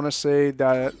honestly, I want to say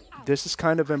that this is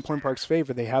kind of in Point Park's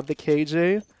favor. They have the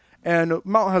KJ, and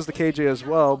Mount has the KJ as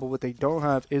well, but what they don't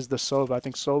have is the Sova. I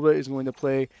think Sova is going to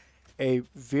play a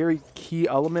very key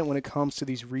element when it comes to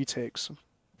these retakes.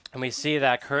 And we see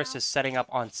that Curse is setting up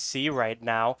on C right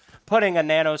now, putting a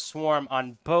Nano Swarm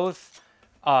on both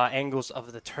angles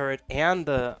of the turret and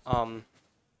the,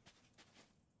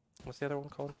 what's the other one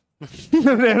called?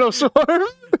 Nano Swarm?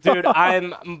 Dude,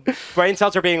 brain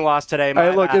cells are being lost today.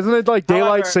 Hey, look, isn't it like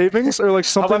daylight savings or like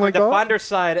something however, like the that? Thunder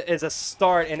side is a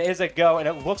start and is a go, and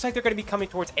it looks like they're going to be coming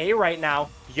towards A right now.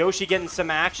 Yoshi getting some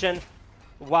action,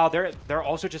 while they're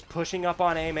also just pushing up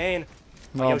on A main.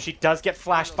 No. Yoshi does get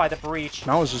flashed by the breach.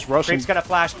 Now it's just rushing. Creep's going to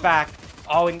flash back.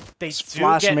 Oh, and they do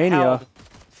Flash get Mania. held.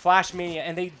 Flash Mania,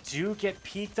 and they do get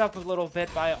peeked up a little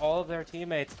bit by all of their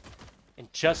teammates.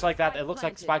 And just like that, it looks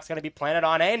like Spike's going to be planted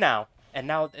on A now. And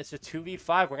now it's a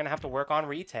 2v5. We're going to have to work on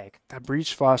retake. That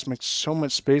breach flash makes so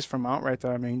much space for Mount right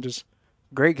there. I mean, just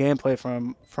great gameplay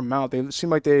from Mount. They seem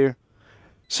like they're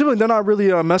not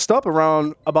really messed up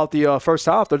around about the first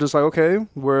half. They're just like, okay,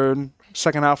 we're in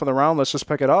second half of the round. Let's just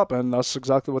pick it up, and that's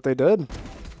exactly what they did.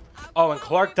 Oh, and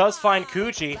Clark does find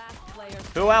Kuchi.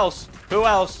 Who else? Who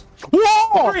else?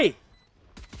 Whoa! 3.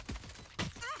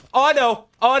 Oh no!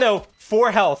 Oh no!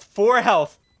 4 health. 4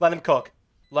 health. Let him cook.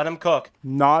 Let him cook.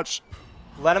 Notch.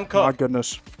 Let him cook. My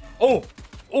goodness. Oh!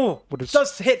 Oh! What is-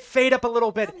 Does hit fade up a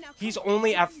little bit. He's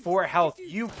only at 4 health.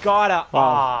 You gotta...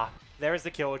 Wow. There's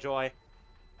the Killjoy.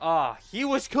 He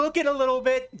was cooking a little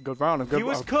bit. Good round. He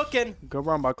was cooking. Good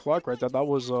round by Clark right there. That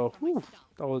was whew,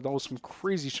 that was some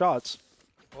crazy shots.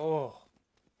 Oh.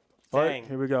 But Dang.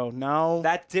 here we go. Now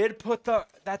That did put them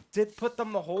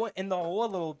in the hole a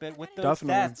little bit with those Definitely.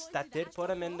 deaths. That did put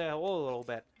them in the hole a little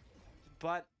bit.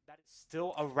 But that is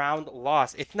still a round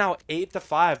loss. It's now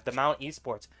 8-5, the Mount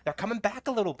Esports. They're coming back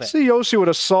a little bit. see Yoshi with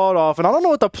a sawed off, and I don't know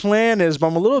what the plan is, but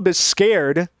I'm a little bit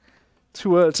scared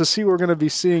to see what we're gonna be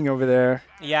seeing over there.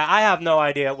 Yeah, I have no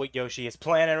idea what Yoshi is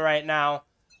planning right now,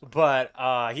 but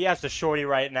he has the shorty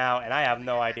right now, and I have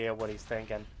no idea what he's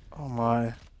thinking. Oh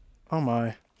my, oh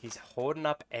my. He's holding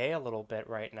up A a little bit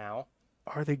right now.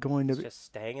 Are they going to He's be? just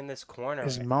staying in this corner.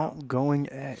 Is right Mount now. going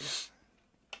A?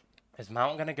 Is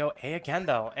Mount gonna go A again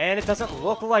though? And it doesn't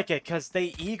look like it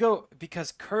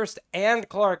because Cursed and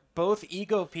Clark both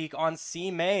ego peak on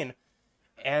C main,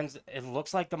 and it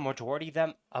looks like the majority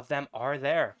of them are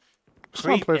there.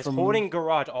 Smart Creep play is from- holding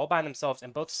Garage all by themselves,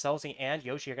 and both Celsi and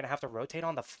Yoshi are gonna have to rotate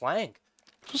on the flank.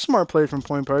 It's a smart play from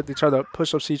Point Park. They try to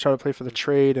push up C, try to play for the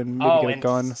trade, and maybe Oh, get a and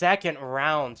gun. second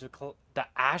round, the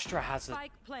Astra has a The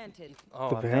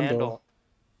a Vandal. Vandal.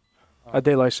 A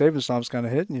daylight savings time's kind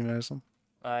of hitting you, man.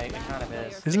 It kind of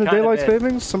is. Isn't it kind of daylight is.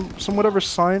 savings? Some whatever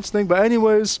science thing. But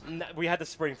anyways, We had to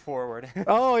spring forward.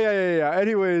 oh yeah.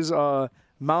 Anyways,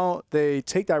 Mount, they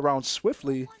take that round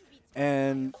swiftly,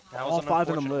 and That was all an 5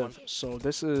 of them unfortunate live. one. So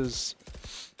this is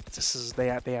they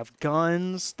have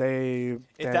guns. They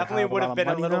Definitely have would lot have of been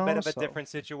a money little now, bit of a so- different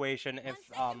situation if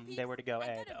they were to go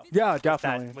A though. Yeah,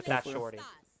 definitely. With that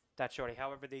shorty.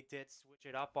 However, they did switch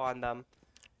it up on them.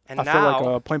 And I now,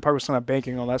 feel like Point Park was kind of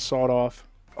banking on that sawed off.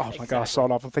 Oh my Exactly. gosh,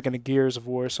 sawed off. I'm thinking of Gears of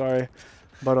War. Sorry,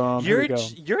 but here we go.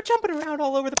 you're jumping around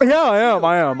all over the place. Yeah, I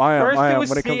am. First it When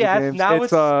was it comes to CS, games, now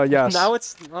it's yes. Now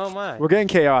it's oh my. We're getting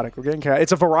chaotic.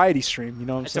 It's a variety stream. You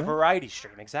know what I'm It's a saying? variety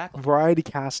stream, exactly. Variety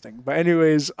casting. But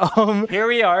anyways, Here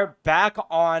we are, back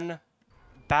on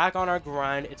our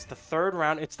grind. It's the third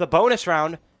round. It's the bonus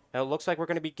round. And it looks like we're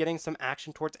going to be getting some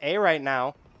action towards A right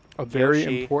now. a very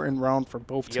Yoshi. important round for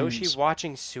both teams. Yoshi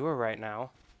watching Sewer right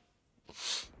now.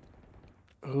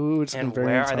 Ooh, it's been And very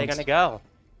where intense. are they going to go?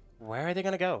 Where are they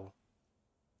going to go?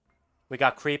 We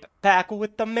got Creep back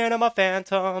with the Minima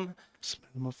Phantom.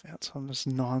 Minima Phantom, this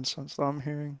nonsense that I'm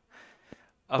hearing.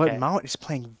 Okay. But Mount is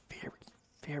playing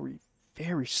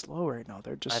very slow right now.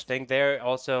 They're I just think they're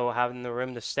also having the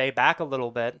room to stay back a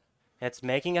little bit. It's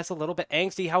making us a little bit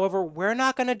angsty. However, we're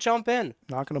not going to jump in.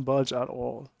 not going to budge at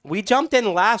all. We jumped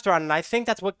in last round, and I think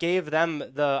that's what gave them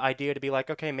the idea to be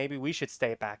like, okay, maybe we should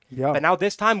stay back. Yeah. But now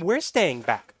this time, we're staying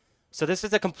back. So this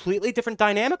is a completely different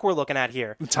dynamic we're looking at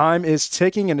here. Time is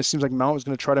ticking, and it seems like Mount is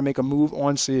going to try to make a move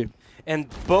on C. And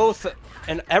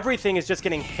everything is just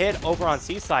getting hit over on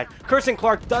C side. Curse and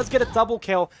Clark does get a double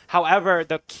kill. However,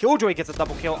 the Killjoy gets a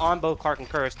double kill on both Clark and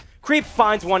Curse. Creep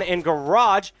finds one in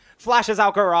Garage, flashes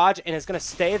out Garage, and is going to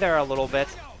stay there a little bit.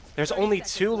 There's only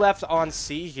 2 left on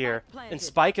C here, and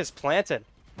Spike is planted.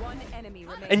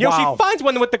 And Yoshi Wow. finds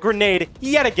one with the grenade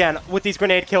yet again with these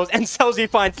grenade kills, and Celsi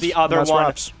finds the other That's one.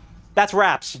 Raps. That's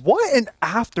Raps. What an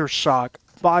aftershock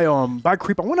by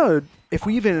Creep. I want to if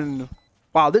we even...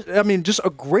 Wow, this, I mean, just a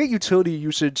great utility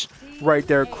usage right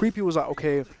there. Creepy was like,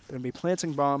 okay, I'm going to be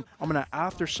planting bomb. I'm going to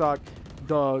aftershock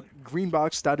the green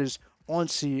box that is on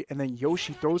C, and then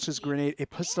Yoshi throws his grenade. It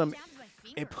puts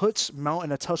Mount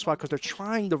in a tough spot because they're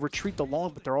trying to retreat the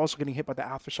long, but they're also getting hit by the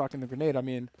aftershock and the grenade. I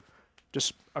mean,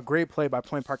 just a great play by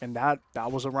Point Park, and that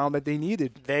was a round that they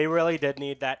needed. They really did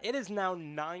need that. It is now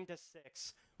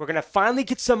 9-6. We're going to finally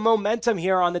get some momentum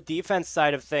here on the defense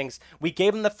side of things. We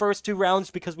gave them the first 2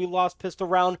 rounds because we lost pistol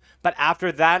round, but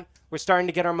after that, we're starting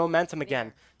to get our momentum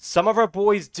again. Some of our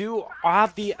boys do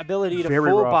have the ability to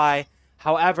pull by.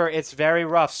 However, it's very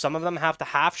rough. Some of them have to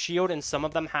half shield, and some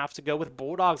of them have to go with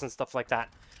bulldogs and stuff like that.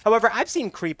 However, I've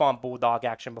seen creep on bulldog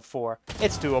action before.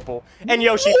 It's doable. And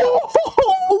Yoshi...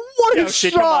 What a Yoshi,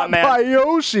 shot come on, man. by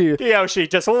Yoshi! Yoshi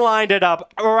just lined it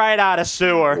up right out of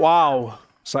sewer. Wow.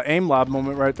 It's an aim lab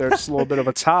moment right there. Just a little bit of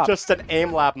a top. Just an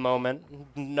aim lab moment.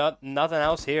 Nothing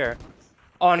else here.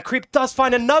 Oh, and Creep does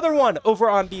find another one over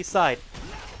on B side.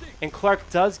 And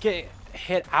Clark does get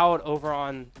hit out over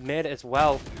on mid as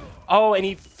well. Oh, and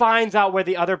he finds out where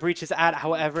the other breach is at.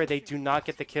 However, they do not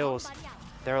get the kills.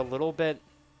 They're a little bit...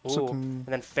 Ooh. And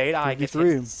then Fade Eye gets hit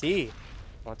to C.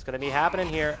 What's going to be happening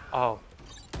here? Oh.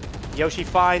 Yoshi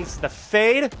finds the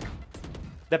Fade.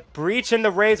 The breach and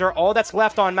the Raze are all that's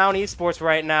left on Mount Esports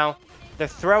right now. They're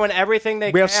throwing everything they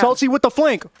can. We have Celsi with the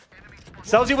flank.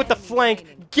 Celsi with the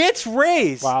flank gets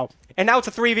Raze. Wow. And now it's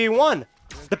a 3v1.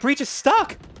 The breach is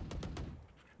stuck.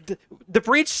 The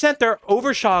breach sent their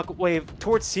overshock wave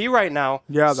towards C right now.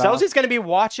 Yeah, Celsi's going to be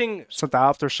watching. Sent the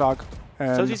aftershock.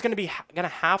 Celsi's going to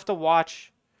have to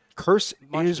watch. Curse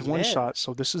is one shot,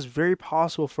 so this is very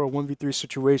possible for a 1v3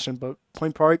 situation. But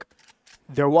Point Park,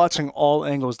 they're watching all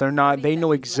angles. They're not. They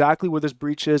know exactly where this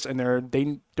breach is, and they're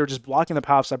just blocking the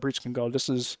paths that breach can go. This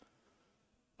is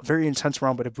a very intense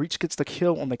round. But if breach gets the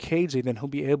kill on the KZ, then he'll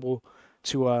be able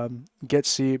to get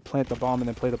C, plant the bomb, and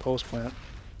then play the post plant.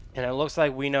 And it looks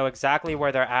like we know exactly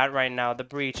where they're at right now. The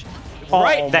breach,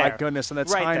 right there. Oh my goodness! And the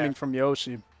timing from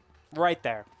Yoshi, right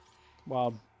there.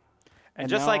 Wow. And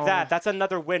just like that, that's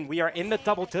another win. We are in the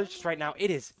double digits right now.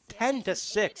 It is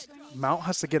 10-6. Mount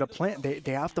has to get a plan.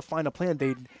 They have to find a plan.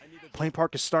 Point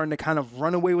Park is starting to kind of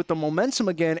run away with the momentum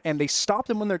again, and they stopped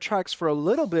them on their tracks for a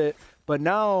little bit, but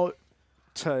now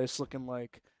it's looking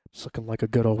like a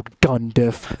good old gun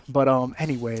diff. But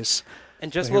anyways.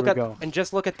 And just look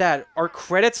at that. Our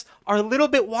credits are a little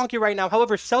bit wonky right now.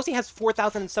 However, Celsi has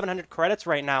 4,700 credits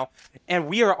right now, and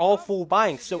we are all full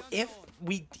buying. So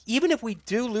even if we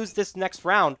do lose this next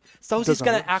round, Celsi's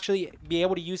going to actually be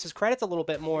able to use his credits a little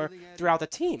bit more throughout the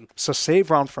team. It's a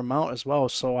save round for Mount as well,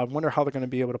 so I wonder how they're going to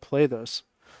be able to play this.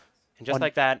 And just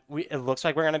like that, it looks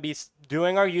like we're going to be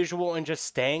doing our usual and just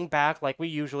staying back like we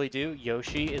usually do.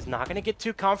 Yoshi is not going to get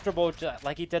too comfortable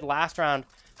like he did last round.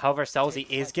 However, Celsi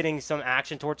is getting some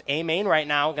action towards A main right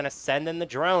now. Going to send in the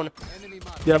drone.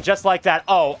 Yep. And just like that,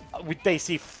 they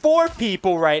see 4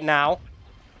 people right now.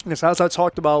 Yes, as I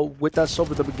talked about with that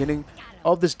Silver at the beginning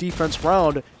of this defense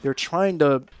round, they're trying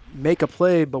to make a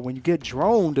play, but when you get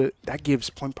droned, that gives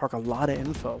Point Park a lot of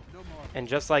info. And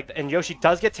Yoshi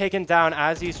does get taken down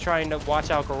as he's trying to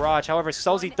watch out Garage. However,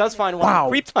 Celsi does find one. Wow.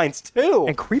 Creep finds 2.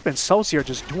 And Creep and Celsi are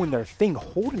just doing their thing,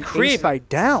 holding Creep side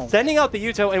down. Sending out the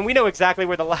Uto, and we know exactly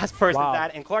where the last person's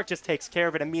at, and Clark just takes care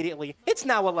of it immediately. It's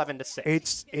now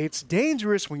 11-6. It's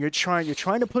dangerous when you're trying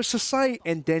to push the site,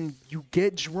 and then you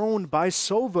get droned by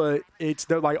Sova.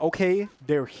 They're like, okay,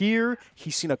 they're here.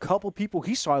 He's seen a couple people.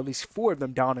 He saw at least 4 of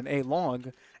them down in A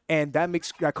long, and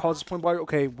that causes Point Park,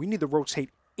 okay, we need to rotate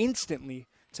instantly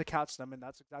to catch them, and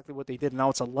that's exactly what they did. Now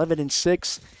it's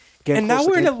 11-6. And now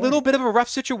we're in a little bit of a rough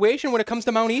situation when it comes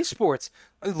to Mount Esports.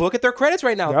 Look at their credits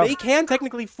right now. Yep. They can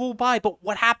technically full buy, but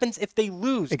what happens if they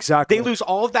lose? Exactly. They lose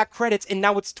all of that credits, and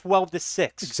now it's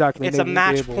 12-6. Exactly. It's a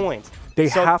match point. They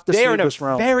have to save this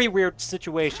round. They're in a very weird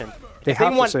situation. They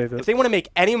have to save it. If they want to make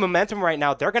any momentum right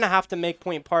now, they're going to have to make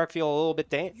Point Park feel a little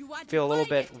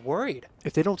bit worried.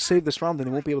 If they don't save this round, then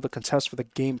they won't be able to contest for the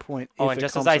game point. Oh, and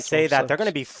just as I say that, they're going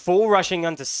to be full rushing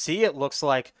onto C, it looks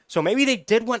like. So maybe they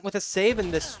did went with a save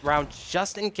in this round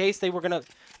just in case they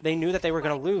knew that they were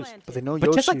going to lose. But they know Yoshi.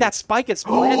 But just like that spike gets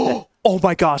planted. Oh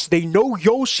my gosh, they know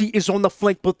Yoshi is on the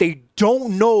flank, but they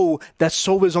don't know that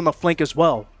Sova is on the flank as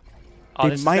well.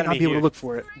 They might not be able to look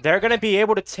for it. They're going to be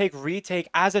able to retake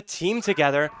as a team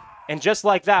together. And just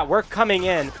like that, we're coming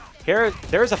in.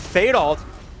 There's a Fade ult.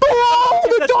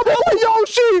 Oh, the double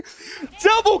Yoshi!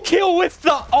 Double kill with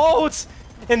the ult.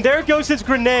 And there goes his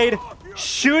grenade.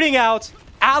 Shooting out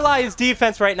Allies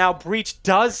defense right now. Breach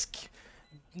does...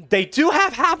 They do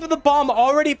have half of the bomb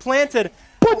already planted.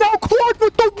 But but now Clark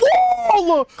with the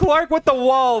wall! Clark with the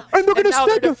wall. And they're gonna now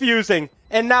stick they're it. defusing.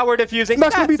 And now we're defusing.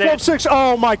 That's gonna be That's it. 12-6.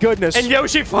 Oh my goodness. And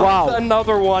Yoshi finds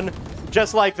another one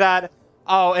just like that.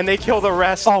 Oh, and they kill the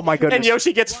rest. Oh my goodness. And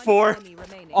Yoshi gets 4.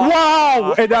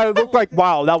 Wow! And that looked like,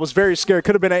 wow, that was very scary.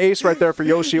 Could have been an ace right there for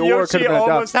Yoshi, or it could Yoshi have been a death.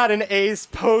 almost had an ace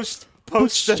post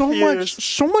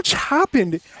So much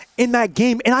happened in that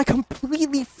game, and I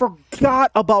completely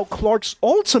forgot about Clark's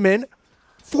ultimate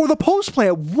for the post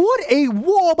plant. What a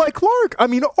wall by Clark! I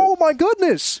mean, oh my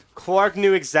goodness! Clark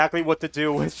knew exactly what to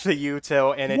do with the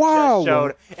util, and it Wow. just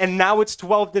showed. And now it's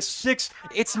 12-6.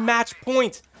 It's match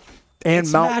point. And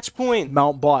It's Mount match point.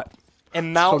 Mount bought.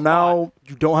 And Mount So now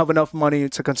you don't have enough money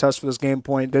to contest for this game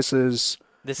point. This is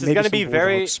going to be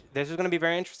very. This is going to be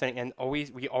very interesting, and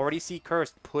we already see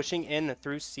Cursed pushing in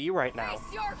through C right now.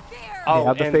 They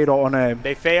have the and fade on A.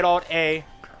 They fade alt A,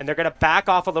 and they're going to back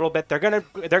off a little bit. They're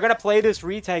gonna play this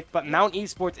retake, but Mount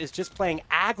Esports is just playing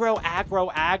aggro,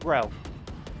 aggro, aggro.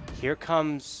 Here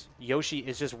comes Yoshi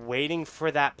is just waiting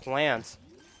for that plant,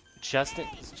 just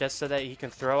so that he can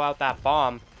throw out that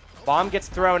bomb. Bomb gets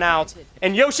thrown out,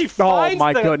 and Yoshi finds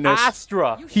the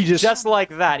Astra. He just like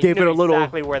that. Gave he knew it a little,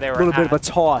 exactly where they were little at. bit of a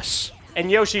toss.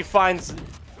 And Yoshi finds one.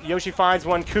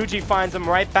 Kuji finds him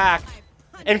right back.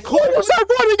 And Clark What was that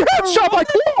running headshot by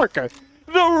Clark?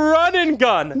 the run and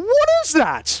gun. What is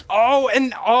that?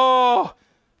 Oh,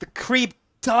 the creep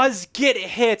does get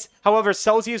hit. However,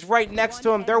 Celsi is right next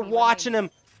to him. They're watching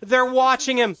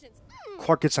him.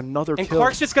 Clark gets another And kill.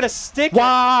 Clark's just gonna stick.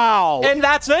 Wow! And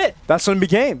that's it. That's gonna be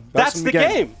game. That's the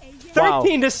game. Wow.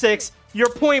 13-6. Your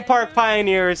Point Park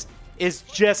Pioneers is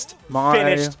just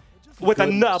finished with a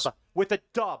nub, with a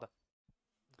dub.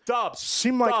 Dubs.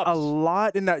 Seemed like a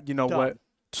lot in that. You know what?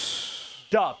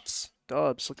 Dubs.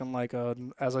 Dubs looking like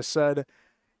as I said,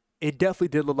 it definitely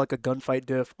did look like a gunfight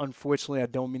diff. Unfortunately, I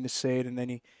don't mean to say it in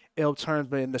any ill terms,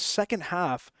 but in the second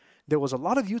half, there was a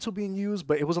lot of util being used,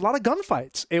 but it was a lot of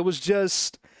gunfights. It was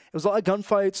a lot of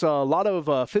gunfights, a lot of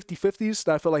 50-50s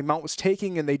that I felt like Mount was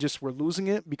taking, and they just were losing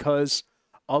it because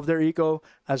of their eco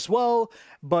as well.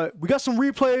 But we got some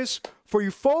replays for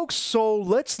you folks, so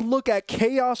let's look at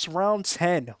Chaos Round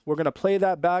 10. We're going to play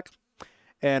that back.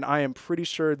 And I am pretty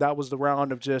sure that was the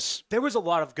round of just... There was a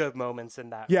lot of good moments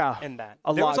in that. Yeah.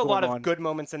 There was a lot of good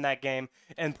moments in that game.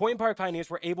 And Point Park Pioneers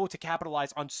were able to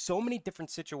capitalize on so many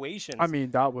different situations during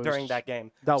that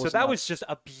game. That was just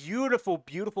a beautiful,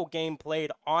 beautiful game played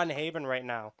on Haven right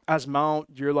now. As Mount,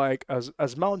 you're like...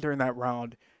 As Mount during that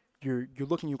round, you're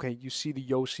looking... Okay, you see the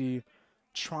Yoshi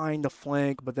trying to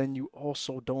flank, but then you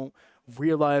also don't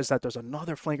realize that there's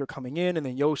another flanker coming in, and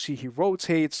then Yoshi, he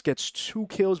rotates, gets 2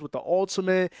 kills with the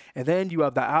ultimate, and then you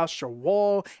have the Astra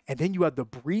wall, and then you have the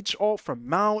breach ult from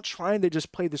Mount trying to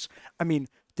just play this,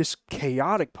 this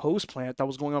chaotic post plant that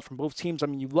was going on from both teams.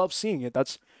 You love seeing it.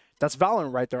 That's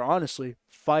Valorant right there, honestly.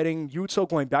 Fighting util,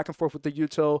 going back and forth with the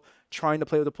util, trying to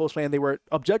play with the post plant.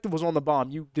 Objective was on the bomb.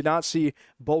 You did not see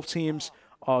both teams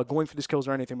going for these kills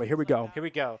or anything, but here we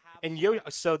go. And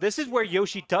so this is where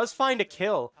Yoshi does find a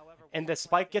kill, and the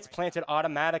spike gets planted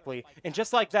automatically. And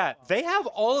just like that, they have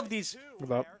all of these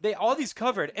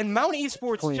covered. And Mount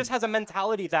Esports just has a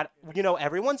mentality that,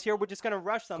 everyone's here, we're just going to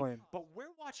rush them. But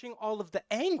we're watching all of the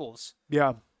angles.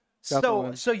 Yeah.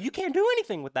 So you can't do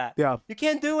anything with that. Yeah. You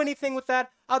can't do anything with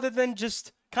that other than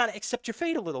just kind of accept your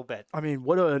fate a little bit.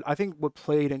 I think what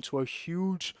played into a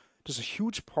huge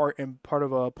part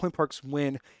of Point Park's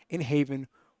win in Haven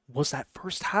was that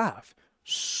first half.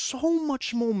 So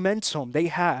much momentum they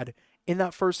had in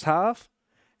that first half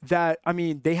that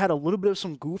they had a little bit of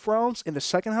some goof rounds in the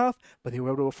second half, but they were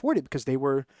able to afford it because they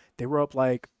were up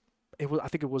like it was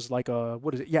it was like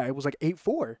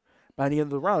 8-4 by the end of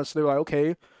the round. So they were like,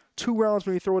 okay, 2 rounds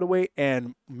when you throw it away,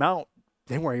 and Mount,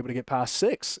 they weren't able to get past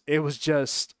 6. It was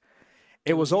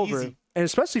over. And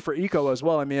especially for eco as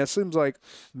well. It seems like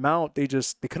Mount, they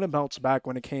couldn't bounce back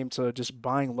when it came to just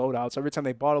buying loadouts. Every time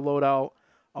they bought a loadout,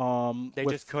 they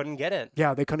just couldn't get it.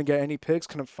 Yeah, they couldn't get any picks,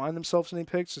 couldn't find themselves any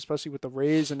picks, especially with the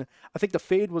Rays. And I think the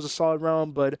Fade was a solid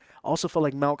round, but I also felt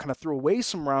like Mount kind of threw away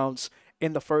some rounds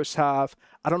in the first half.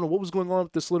 I don't know what was going on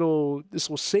with this little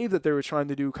save that they were trying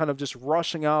to do, kind of just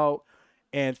rushing out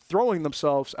and throwing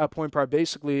themselves at Point Park,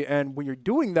 basically. And when you're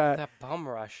doing that bum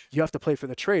rush, you have to play for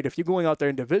the trade. If you're going out there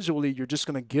individually, you're just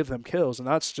going to give them kills. And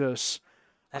that's just,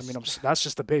 that's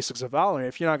just the basics of Valorant.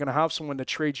 If you're not going to have someone to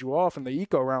trade you off in the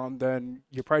eco round, then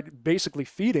you're probably basically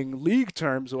feeding league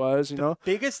terms wise, The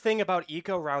biggest thing about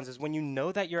eco rounds is when you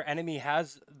know that your enemy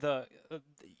has the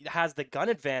gun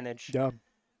advantage. Yeah.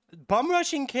 bum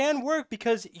rushing can work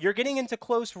because you're getting into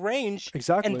close range.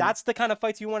 Exactly. And that's the kind of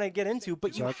fights you want to get into. But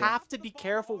Exactly. you have to be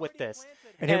careful with this.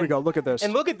 And here we go. Look at this.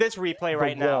 And look at this replay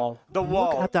right now. The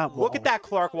wall. Look at that wall. Look at that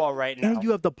Clark wall right now. And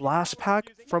you have the blast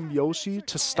pack from Yoshi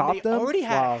to stop they them. already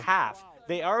had Wow. half.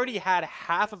 They already had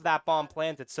half of that bomb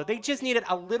planted, so they just needed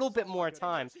a little bit more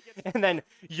time. And then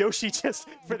Yoshi just,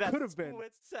 for that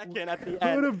split second at the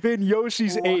end. Could have been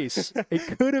Yoshi's ace.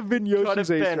 It could have been Yoshi's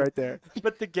ace right there.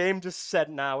 But the game just said,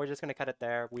 "No, we're just gonna cut it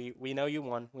there. We know you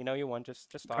won. We know you won.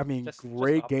 Just stop." I mean,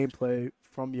 great gameplay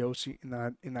from Yoshi in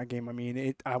that game. I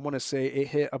mean, I want to say it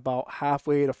hit about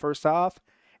halfway the first half,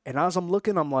 and as I'm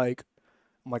looking, I'm like,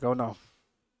 oh no.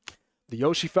 The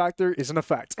Yoshi factor is an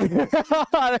effect. He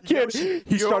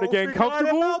started getting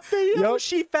comfortable. The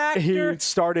Yoshi factor.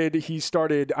 He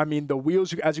started. I mean, the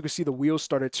wheels. As you can see, the wheels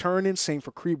started turning. Same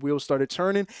for Creep. Wheels started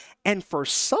turning. And for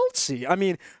Celsi, I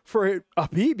mean, for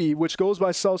Habibi, which goes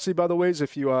by Celsi, by the way,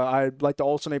 if you, I'd like to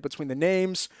alternate between the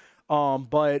names.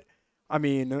 But I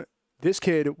mean, this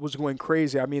kid was going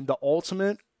crazy. I mean, the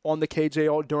ultimate on the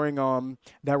KJ during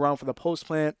that round for the post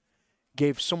plant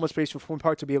gave so much space for Point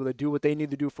Park to be able to do what they need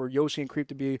to do for Yoshi and Creep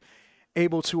to be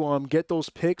able to get those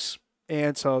picks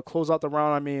and to close out the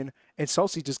round. I mean, and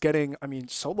Celsi just getting, I mean,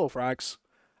 solo frags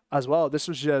as well. This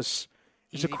was just,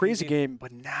 it's a crazy game.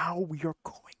 But now we are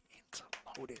going into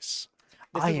Lotus.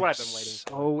 This is what I've been waiting for.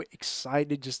 So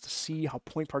excited just to see how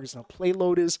Point Park is going to play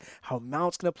Lotus, how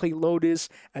Mount's going to play Lotus.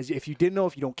 As if you didn't know,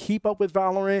 if you don't keep up with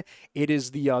Valorant, it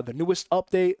is the newest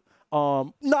update.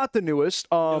 Not the newest.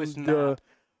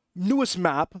 Newest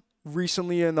map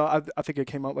recently, and I think it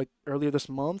came out like earlier this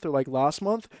month or like last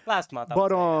month. Last month.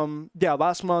 But yeah,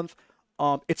 last month.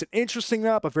 It's an interesting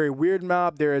map, a very weird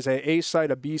map. There is a site,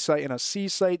 a B site, and a C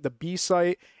site. The B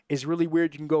site is really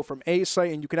weird. You can go from A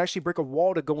site, and you can actually break a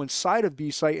wall to go inside of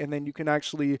B site, and then you can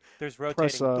actually there's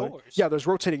rotating doors. Yeah, there's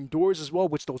rotating doors as well,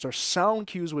 which those are sound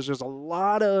cues. Which there's a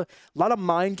lot of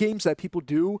mind games that people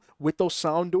do with those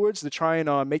sound doors to try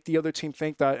and make the other team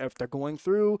think that if they're going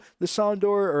through the sound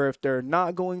door or if they're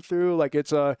not going through. Like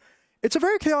it's a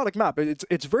very chaotic map.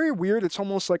 It's very weird. It's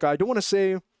almost like I don't want to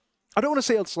say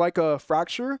it's like a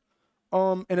Fracture,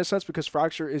 in a sense, because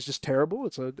Fracture is just terrible.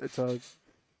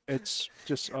 It's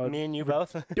just me and you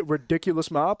both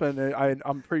ridiculous map, and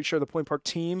I'm pretty sure the Point Park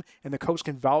team and the coach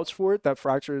can vouch for it that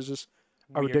Fracture is just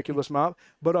a ridiculous map.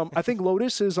 But I think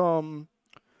Lotus is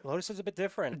Lotus is a bit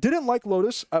different. Didn't like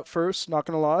Lotus at first, not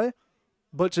gonna lie,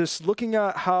 but just looking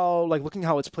how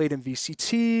it's played in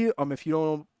VCT. If you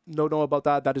don't know about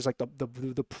that, that is like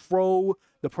the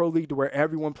pro league where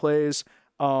everyone plays.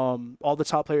 All the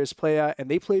top players play at, and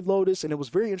they played Lotus, and it was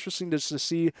very interesting just to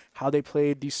see how they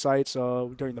played these sites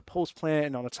during the post plant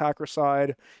and on attacker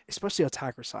side, especially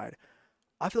attacker side.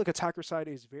 I feel like attacker side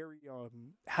is very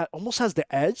almost has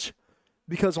the edge,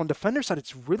 because on defender side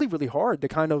it's really, really hard to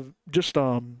kind of just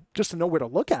to know where to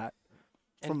look at.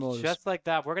 And just like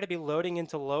that, we're gonna be loading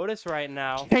into Lotus right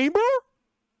now. Chamber?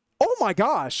 Oh my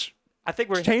gosh! I think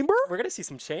we're gonna see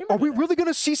some Chamber. Are we really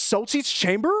gonna see Celsi's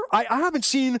Chamber? I haven't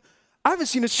seen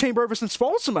his Chamber ever since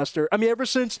fall semester. I mean, ever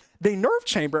since they nerfed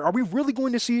Chamber. Are we really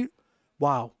going to see?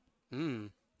 Wow.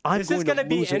 This is going to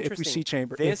be interesting. If we see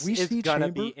Chamber. This is going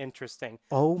to be interesting.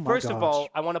 Oh my gosh. First of all,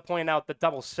 I want to point out the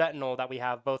double Sentinel that we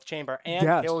have, both Chamber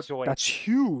and Killjoy. That's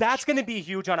huge. That's going to be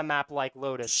huge on a map like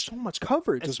Lotus. So much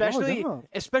coverage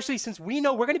especially since we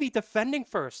know we're going to be defending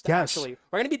first. Yes. Actually,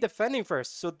 we're going to be defending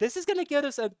first. So this is going to get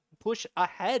us a push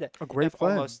ahead. A great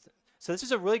plan. So this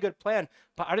is a really good plan.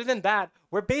 But other than that,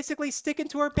 we're basically sticking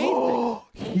to our base.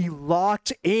 He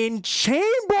locked in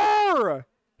Chamber.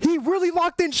 He really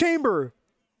locked in Chamber.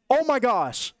 Oh my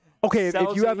gosh. Okay,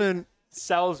 if you haven't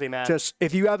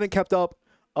if you haven't kept up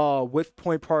with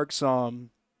Point Park's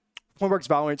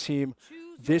Valorant team,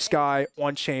 this guy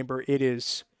on Chamber,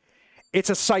 it's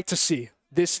a sight to see.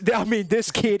 This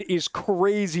kid is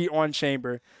crazy on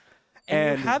Chamber.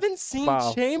 And you haven't seen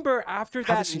Chamber after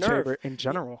that nerf. Chamber in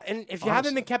general. And if you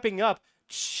haven't been keeping up,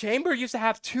 Chamber used to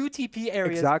have 2 TP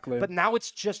areas, but now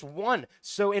it's just 1.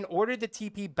 So in order to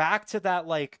TP back to that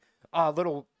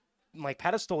little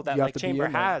pedestal that Chamber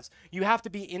has, you have to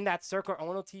be in that circle. I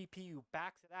want to TP you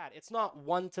back to that. It's not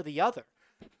one to the other.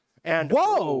 And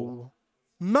whoa,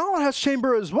 Mount has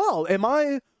Chamber as well.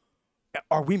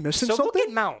 Are we missing something? Look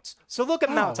at Mount.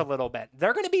 Mount a little bit.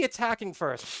 They're going to be attacking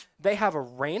first. They have a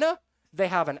Reyna. They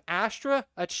have an Astra,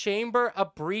 a Chamber, a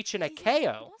Breach, and a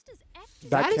KO.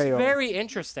 That is very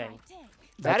interesting.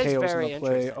 That is very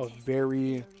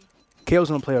interesting. KO's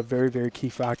going to play a very, very key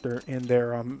factor in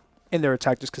their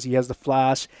attack, just because he has the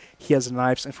flash, he has the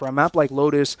knives, and for a map like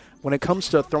Lotus, when it comes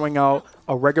to throwing out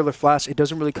a regular flash, it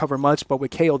doesn't really cover much. But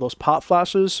with KO, those pop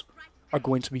flashes, are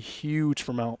going to be huge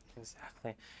for Mount.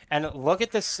 Exactly. And look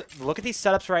at this. Look at these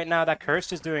setups right now that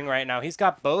Cursed is doing right now. He's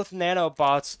got both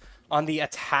nanobots on the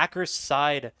attacker's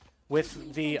side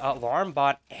with the alarm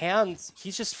bot, and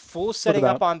he's just full setting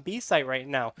up on B site right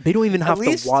now. They don't even have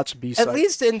to watch B site. At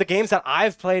least in the games that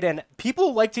I've played in,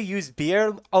 people like to use B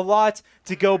a lot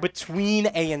to go between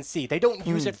A and C. They don't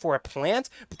use it for a plant,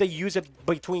 but they use it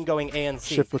between going A and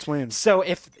C. Shift between. So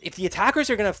if the attackers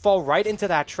are going to fall right into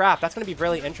that trap, that's going to be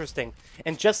really interesting.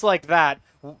 And just like that,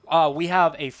 we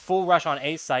have a full rush on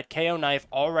A side. KO knife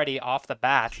already off the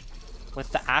bat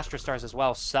with the Astra Stars as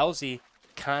well. Celsi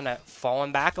kind of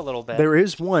falling back a little bit. There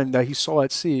is one that he saw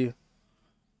at C.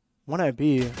 One at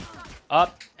B.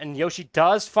 Up, and Yoshi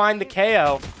does find the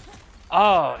KO.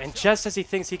 Oh, and just as he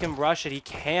thinks he can rush it, he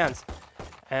can't.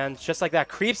 And just like that,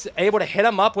 Creep's able to hit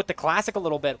him up with the classic a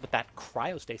little bit, with that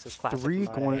cryostasis classic.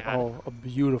 Oh, a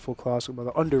beautiful classic,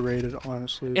 but underrated,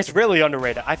 honestly. It's really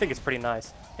underrated. I think it's pretty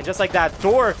nice. And just like that,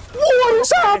 Door. What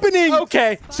is happening?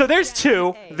 Okay, so there's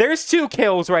two. There's 2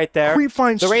 kills right there. Creep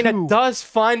finds the Reina 2. does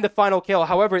find the final kill.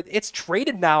 However, it's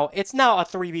traded now. It's now a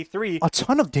 3v3. A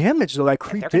ton of damage, though, that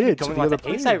Creep did. They're going on the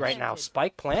A side right now.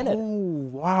 Spike planted. Oh,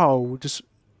 wow. Just...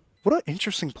 what an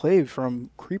interesting play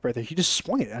from Creep right there. He just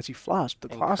swung it as he flashed the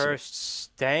classic. Cursed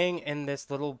staying in this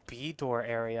little B door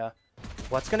area.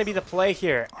 What's going to be the play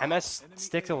here? MS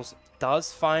Stickles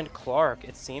does find Clark,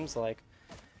 it seems like.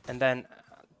 And then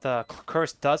the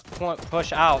Curse does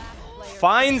push out.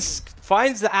 Finds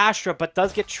the Astra, but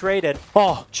does get traded.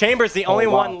 Oh, Chamber's the only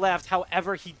one left.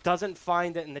 However, he doesn't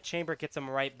find it, and the Chamber gets him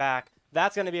right back.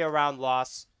 That's going to be a round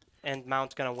loss. And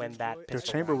Mount's going to win that. Their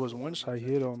Chamber was one shot. He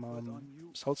hit him.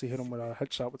 Celsi hit him with a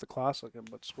headshot with the classic,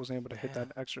 but just wasn't able to hit that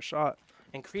extra shot.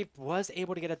 And Creep was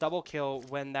able to get a double kill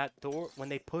when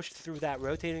they pushed through that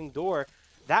rotating door.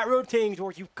 That rotating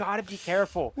door, you've got to be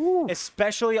careful,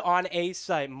 especially on A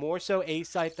site. More so A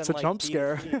site than it's a jump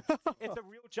scare. It's a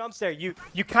real jump scare. You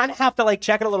kind of have to like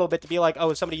check it a little bit to be like,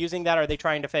 oh, is somebody using that? Or are they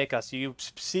trying to fake us? You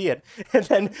see it, and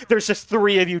then there's just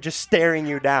 3 of you just staring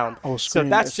you down. Oh, so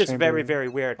that's just very, very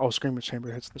weird. Oh, Screamer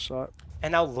Chamber hits the shot.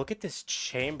 And now look at this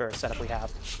Chamber setup we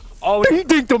have. Oh, he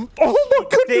dinked him. Oh my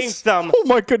goodness. Oh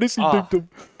my goodness, he dinked him.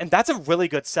 And that's a really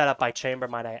good setup by Chamber,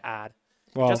 might I add.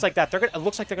 Wow. Just like that, it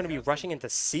looks like they're going to be rushing into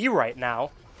C right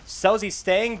now. Celsi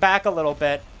staying back a little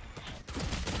bit.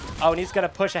 Oh, and he's going to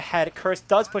push ahead. Curse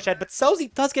does push ahead, but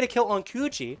Celsi does get a kill on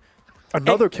Kuji.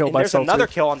 Another kill by Celsi. There's another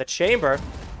kill on the Chamber.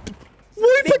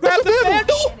 Wait, he grabbed the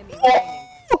Vandal!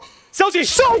 Oh!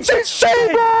 Celsi's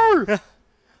Chamber!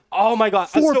 Oh my god.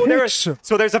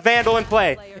 So there's a Vandal in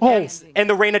play. Oh. And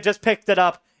the Reina just picked it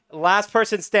up. Last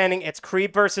person standing. It's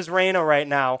Creep versus Reina right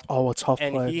now. Oh, a tough play.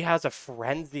 And he has a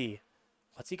frenzy.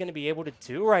 What's he going to be able to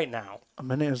do right now? A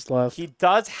minute is left. He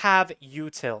does have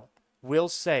util, will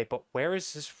say, but where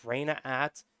is this Reina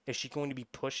at? Is she going to be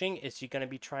pushing? Is she going to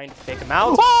be trying to pick him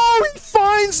out? Oh, he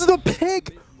finds the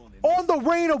pick on the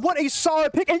Reina. What a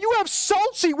solid pick. And you have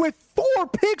Celsi with 4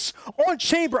 picks on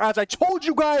Chamber. As I told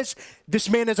you guys, this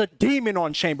man is a demon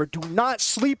on Chamber. Do not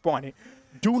sleep on it.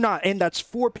 Do not. And that's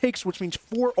 4 picks, which means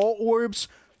 4 all orbs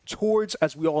towards,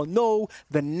 as we all know,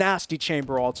 the nasty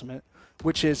Chamber ultimate,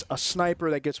 which is a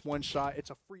sniper that gets 1 shot. It's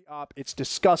a free op. It's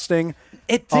disgusting.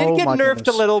 It did get nerfed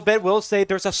a little bit. We'll say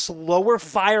there's a slower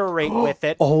fire rate with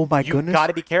it. Oh my goodness. You got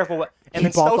to be careful. And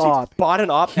he then Celsi bought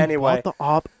an op anyway. He bought the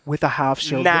op with a half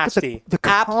shield. Nasty. The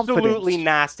absolutely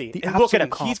nasty. And look at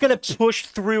him. He's going to push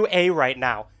through A right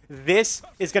now. This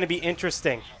is going to be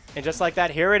interesting. And just like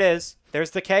that, here it is. There's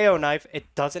the KO knife.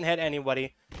 It doesn't hit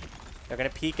anybody. They're going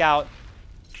to peek out.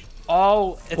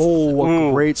 Oh,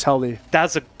 a great tele.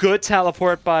 That's a good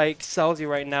teleport by Celsi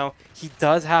right now. He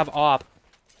does have op.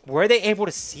 Were they able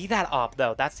to see that op,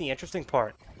 though? That's the interesting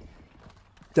part.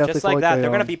 Definitely just like that, they're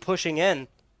going to be pushing in.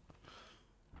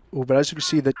 Oh, but as you can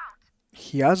see, that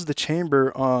he has the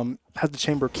chamber,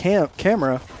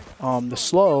 camera, the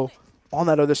slow on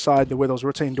that other side, where those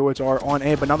rotating doors are on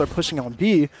A, but now they're pushing on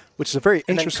B, which is a very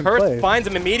interesting play. And then Curse finds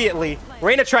him immediately.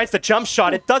 Reina tries the jump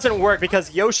shot. It doesn't work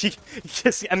because Yoshi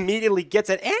just immediately gets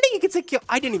it. And he gets a kill.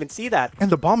 I didn't even see that. And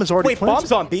the bomb is already planted. Wait,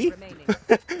 bomb's on B?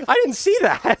 I didn't see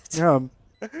that. Yeah.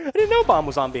 I didn't know bomb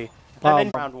was on B. And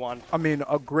then round 1. I mean,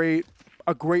 a great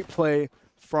play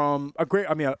from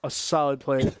a solid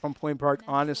play from Point Park,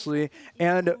 honestly,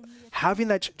 and having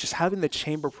the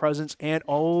Chamber presence, and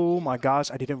oh my gosh,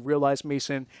 I didn't realize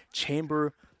Mason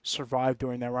Chamber survived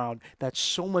during that round. That's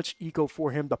so much eco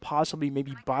for him to possibly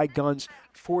maybe buy guns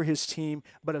for his team.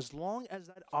 But as long as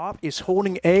that op is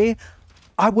holding A,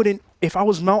 if I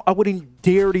was Mount, I wouldn't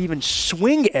dare to even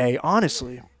swing A,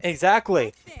 honestly.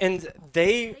 Exactly. And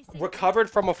they recovered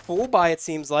from a full buy, it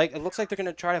seems like. It looks like they're going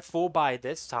to try to full buy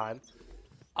this time.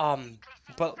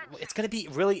 But it's going to be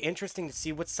really interesting to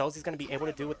see what Celsius going to be able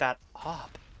to do with that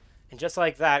up. And just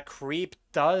like that, Creep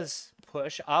does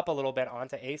push up a little bit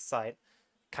onto A site.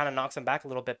 Kind of knocks him back a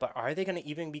little bit, but are they going to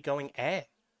even be going A?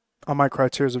 On my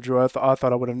criteria of joy, I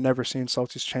thought I would have never seen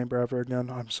Celtics Chamber ever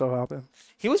again. I'm so happy.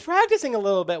 He was practicing a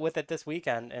little bit with it this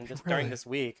weekend and just during this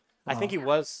week. I think he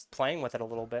was playing with it a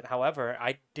little bit. However,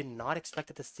 I did not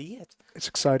expect to see it. It's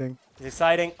exciting. It's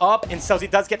exciting. Up, and Celsi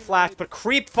does get flashed, but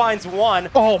Creep finds one.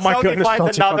 Oh my Celsi goodness.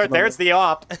 finds another. There's the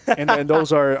op. and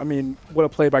those are, I mean, what a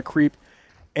play by Creep.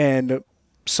 And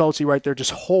Celti right there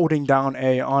just holding down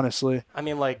A, honestly. I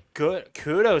mean, like, good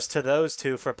kudos to those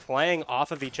two for playing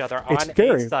off of each other on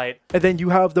scary. A site. And then you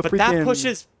have the but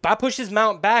freaking... that pushes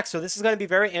Mount back, so this is going to be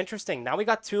very interesting. Now we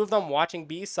got two of them watching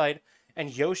B site,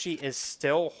 and Yoshi is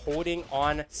still holding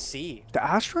on C. The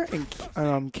Astra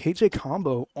and KJ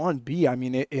combo on B, I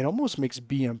mean, it almost makes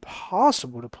B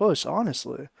impossible to push,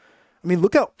 honestly. I mean,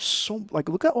 look at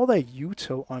all that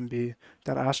util on B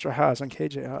that Astra has and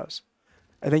KJ has.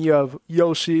 And then you have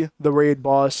Yoshi, the raid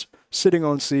boss, sitting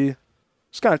on C.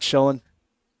 Just kind of chilling.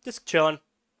 Just chilling.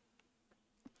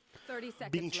 30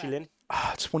 seconds Being chilling.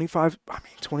 25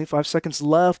 seconds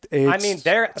left. I mean,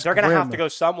 they're going to have to go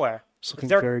somewhere.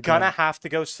 They're going to have to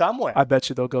go somewhere. I bet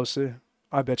you they'll go C.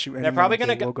 I bet you. They're probably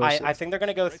going to go. I think they're going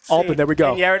to go C. Oh, but there we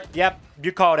go. Yep,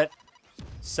 you called it.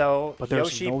 So but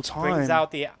there's Yoshi no time. brings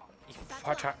out the.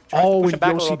 Oh, and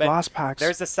Yoshi blast packs.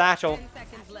 There's the satchel.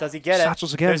 Does he get it?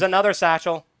 Satchels again. There's another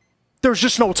satchel. There's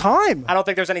just no time. I don't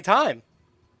think there's any time.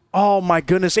 Oh my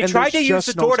goodness! They tried to use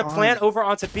the door to plant over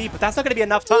onto B, but that's not going to be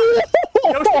enough time.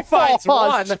 Yoshi finds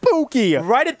one. Spooky.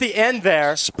 Right at the end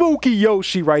there. Spooky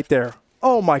Yoshi right there.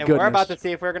 Oh my goodness. We're about to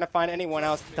see if we're going to find anyone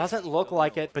else. Doesn't look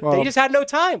like it, but they just had no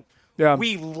time. Yeah.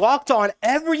 We locked on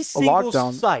every single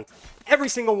site. Every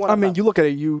single one of them. I mean, you look at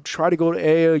it. You try to go to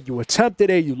A. You attempted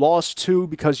A. You lost 2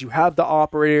 because you have the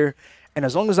operator. And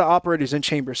as long as the operator's in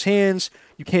Chamber's hands,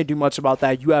 you can't do much about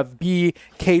that. You have B,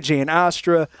 KJ, and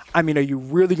Astra. I mean, are you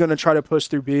really going to try to push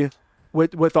through B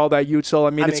with all that util? I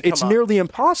mean, it's nearly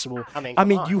impossible. I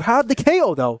mean, you have the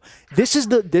KO, though. This is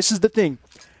the thing.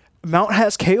 Mount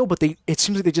has KO, but it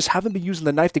seems like they just haven't been using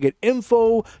the knife to get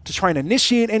info, to try and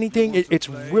initiate anything. It's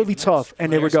really tough.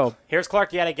 And there we go. Here's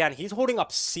Clark yet again. He's holding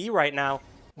up C right now.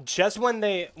 Just when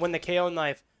the KO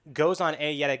knife goes on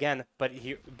A yet again, but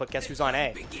guess who's on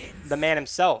A? The man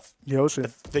himself. Yoshi.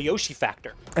 The Yoshi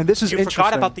factor. And this is interesting. You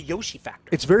forgot about the Yoshi factor.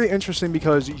 It's very interesting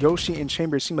because Yoshi and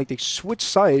Chamber seem like they switch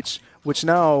sides, which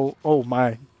now, oh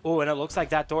my. Oh, and it looks like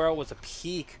that Dora was a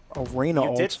peek. A Reyna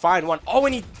ult. Did find one. Oh,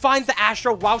 and he finds the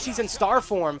Astra while she's in star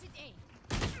form.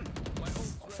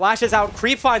 Flashes out.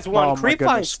 Creep finds one. Oh, Creep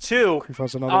finds 2. Creep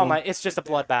finds another one. one. My, it's just a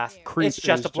bloodbath. Creep it's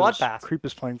just a bloodbath. Creep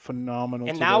is playing phenomenal.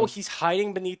 And now he's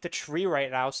hiding beneath the tree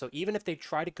right now. So even if they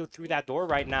try to go through that door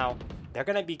right now, they're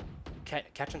gonna be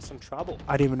catching some trouble.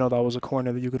 I didn't even know that was a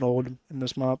corner that you could hold in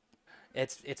this map.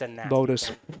 It's a nasty. Lotus,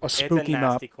 corner. a spooky it's a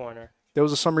nasty map. corner. There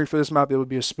was a summary for this map. It would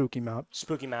be a spooky map.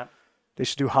 Spooky map. They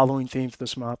should do Halloween theme for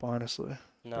this map, honestly.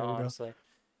 No, honestly.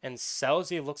 And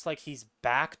Celsi looks like he's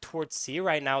back towards C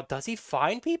right now. Does he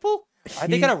find people? Are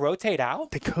they going to rotate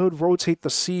out? They could rotate the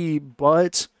C,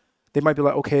 but they might be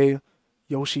like, okay,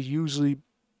 Yoshi usually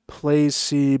plays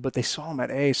C, but they saw him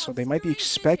at A, so they might be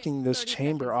expecting this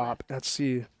Chamber op at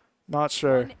C. Not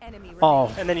sure.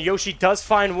 Oh. And then Yoshi does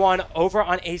find one over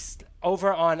on A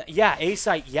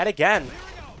site yet again.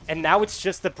 And now it's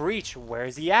just the breach. Where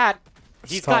is he at?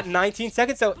 He's got 19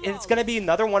 seconds, so it's going to be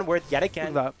another one where yet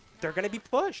again they're going to be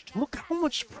pushed. Look how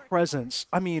much presence.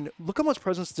 I mean, look how much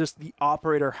presence just the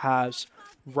operator has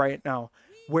right now.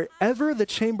 Wherever the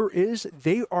Chamber is,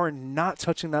 they are not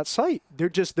touching that site. They're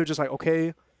just like,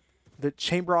 okay, the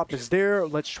Chamber op is there.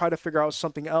 Let's try to figure out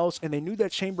something else. And they knew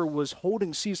that Chamber was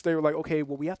holding C, so they were like, okay,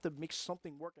 well, we have to make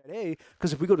something work at A,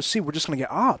 because if we go to C, we're just going to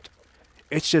get opt.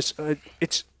 It's just,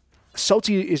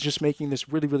 Celti is just making this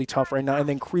really, really tough right now. And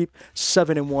then Creep,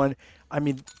 7-1. I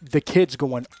mean, the kid's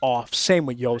going off. Same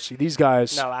with Yoshi. These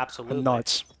guys are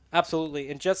nuts. Absolutely.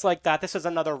 And just like that, this is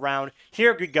another round.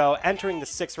 Here we go. Entering the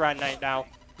 6th round right now.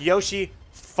 Yoshi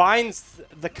finds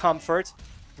the comfort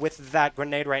with that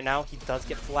grenade right now. He does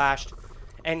get flashed.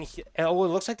 And it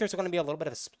looks like there's going to be a little bit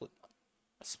of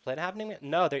a split happening.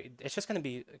 No, it's just going to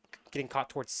be getting caught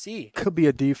towards C. Could be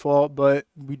a default, but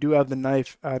we do have the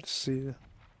knife at C.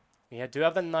 Yeah, do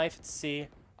have the knife at C.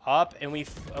 Up, and we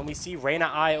see Reyna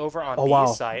I over on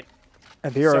B side.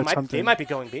 And they are attempting. They might be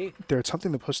going B. They're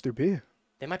attempting to push through B.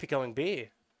 They might be going B.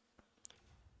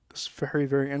 It's very,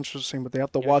 very interesting, but they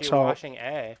have to watch out. Watching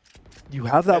A. You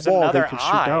have that wall they can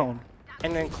shoot down.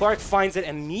 And then Clark finds it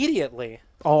immediately.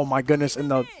 Oh my goodness, and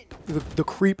the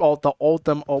creep ult, the ult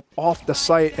them off the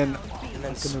site, and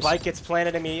then Spike gets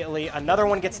planted immediately. Another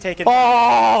one gets taken.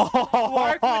 Oh,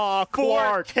 Clark with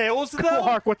 4 kills, though?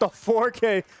 Clark with the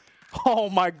 4K. Oh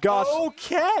my gosh.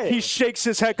 Okay. He shakes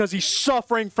his head because he's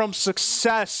suffering from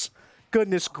success.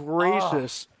 Goodness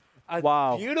gracious.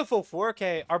 Wow. Beautiful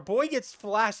 4K. Our boy gets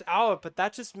flashed out, but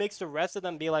that just makes the rest of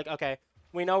them be like, okay,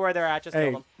 we know where they're at. Just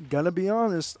kill them. Gonna be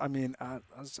honest. I mean,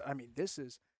 this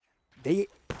is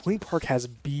Point Park has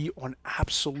B on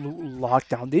absolute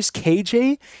lockdown. This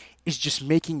KJ is just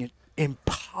making it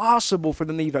impossible for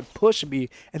them to even push B.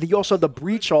 And then you also have the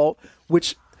breach ult,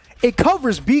 which it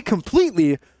covers B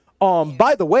completely.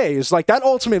 By the way, it's like that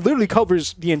ultimate literally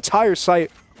covers the entire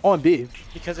site on B.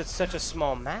 Because it's such a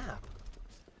small map.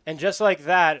 And just like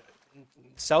that,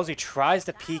 Celsi tries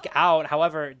to peek out,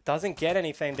 however, doesn't get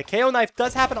anything. The KO knife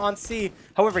does happen on C.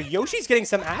 However, Yoshi's getting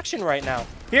some action right now.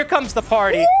 Here comes the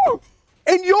party. Woo!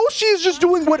 And Yoshi is just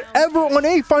doing whatever on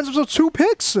A. Finds himself 2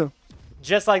 picks.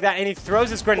 Just like that, and he throws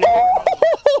his grenade.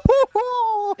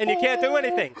 And you can't do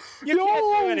anything. You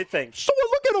can't do anything. So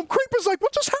look at him. Creeper's like,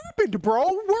 what just happened, bro?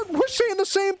 We're saying the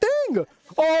same thing.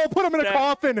 Oh, put him in a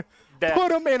coffin. Dead.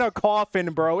 Put him in a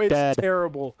coffin, bro. It's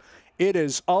terrible. It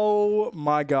is. Oh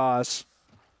my gosh.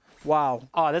 Wow.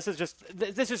 Oh, this is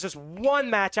just one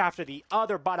match after the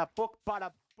other. Bada book,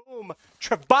 bada boom.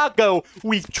 Trivago,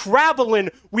 we traveling,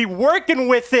 we working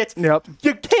with it. Yep.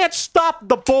 You can't stop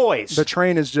the boys. The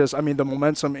train is just, I mean, the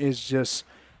momentum is just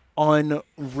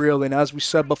unreal. And as we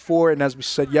said before, and as we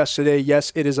said yesterday,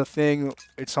 yes, it is a thing.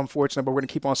 It's unfortunate, but we're gonna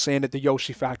keep on saying it. The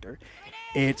Yoshi factor.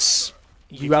 It's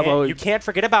you can't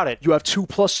forget about it. You have 2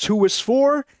 + 2 is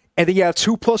 4. And then you have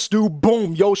 2 + 2,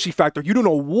 boom, Yoshi factor. You don't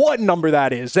know what number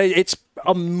that is. It's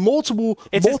a multitude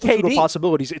of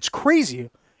possibilities. It's crazy.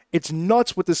 It's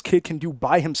nuts what this kid can do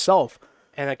by himself.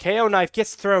 And a KO knife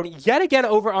gets thrown yet again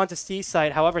over onto C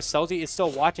side. However, Celsi is still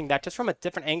watching that just from a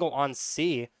different angle on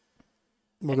C.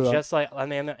 Look and at just like, I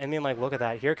mean, like, look at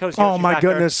that. Here comes Yoshi oh my factor.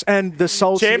 goodness! And the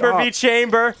Celsi Chamber v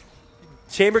Chamber.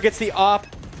 Chamber gets the op.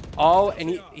 Oh,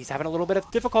 and he's having a little bit of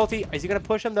difficulty. Is he gonna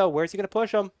push him though? Where's he gonna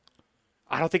push him?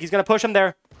 I don't think he's going to push him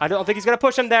there. I don't think he's going to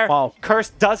push him there. Wow.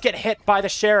 Curse does get hit by the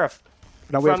Sheriff.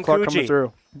 Now we have Clark coming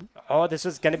through. Oh, this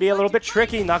is going to be a little bit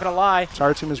tricky, not going to lie.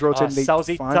 Our team is rotating.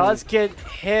 Celsi does get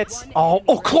hit.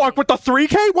 Oh, Clark with the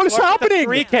 3K? What is happening?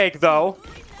 3K, though.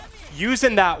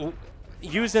 Using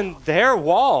their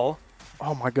wall.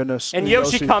 Oh, my goodness. And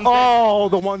Yoshi comes in. Oh,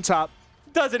 the one tap.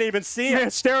 Doesn't even see him.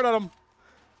 Man, staring at him.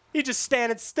 He just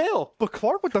standing still. But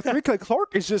Clark with the 3K,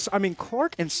 Clark is just, I mean,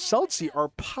 Clark and Celsi are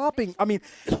popping. I mean,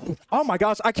 oh my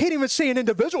gosh, I can't even say an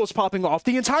individual is popping off.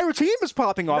 The entire team is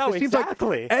popping off. No, it seems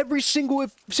exactly. Like every single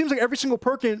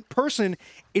person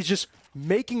is just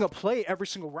making a play every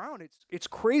single round. It's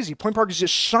crazy. Point Park is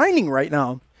just shining right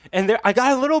now. And I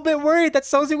got a little bit worried that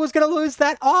Celsi was going to lose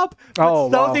that up. But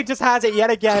Celsi just has it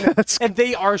yet again. And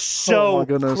they are so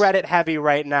credit heavy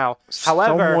right now.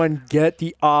 However, someone get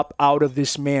the op out of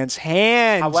this man's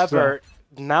hands. However,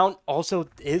 Mount also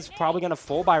is probably going to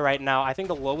full buy right now. I think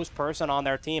the lowest person on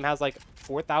their team has like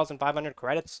 4,500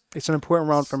 credits. It's an important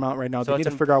round for Mount right now. So they need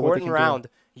to figure out what they can do.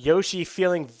 Yoshi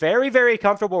feeling very, very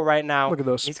comfortable right now. Look at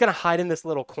this. He's going to hide in this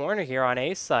little corner here on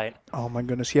A site. Oh my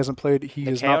goodness, he hasn't played. He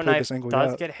has not played this angle yet.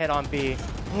 Does get hit on B.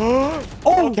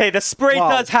 Okay, the spray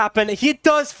does happen. He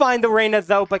does find the Reyna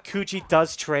though, but Kuchi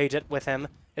does trade it with him.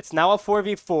 It's now a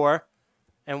 4v4.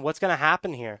 And what's going to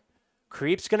happen here?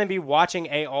 Creep's going to be watching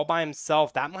A all by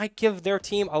himself. That might give their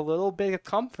team a little bit of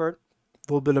comfort.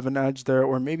 A little bit of an edge there,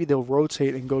 or maybe they'll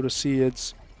rotate and go to C.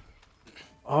 It's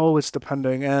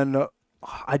depending, and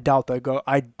I doubt they go.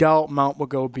 I doubt Mount will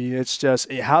go B. It's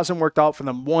just it hasn't worked out for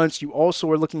them once. You also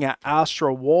are looking at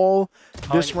Astra Wall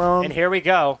this round. And here we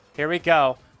go. Here we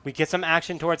go. We get some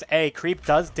action towards A. Creep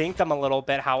does dink them a little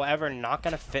bit, however, not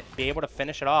going to be able to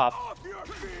finish it off.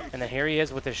 And then here he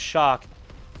is with his shock.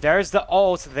 There's the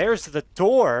ult. There's the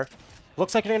door.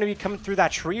 Looks like they're going to be coming through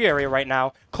that tree area right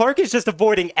now. Clark is just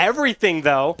avoiding everything,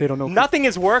 though. They don't know. Nothing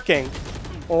is working.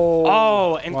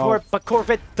 And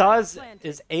Corvette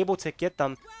is able to get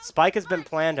them. Spike has been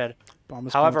planted.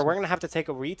 However, we're going to have to take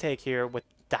a retake here with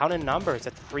down in numbers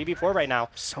at 3v4 right now.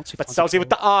 But Celsi with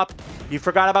the op. You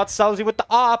forgot about Celsi with the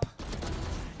op.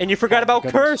 And you forgot about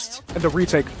Cursed. And the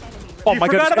retake. Oh my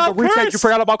goodness, and the retake, you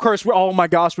forgot about Cursed. Oh my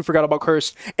gosh, we forgot about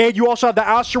Cursed. And you also have the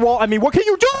Astra Wall. I mean, what can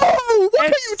you do? What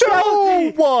can you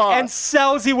do? And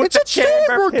Celsi with the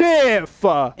chamber diff.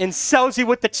 And Celsi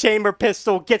with the chamber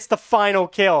pistol gets the final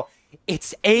kill.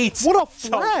 It's 8. What a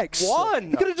flex.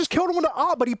 1. He could have just killed him with the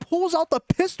op, but he pulls out the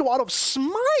pistol out of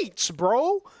smites,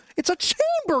 bro. It's a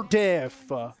chamber diff.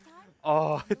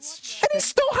 Oh, it's. And he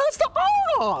still has the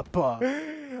up.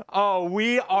 Oh,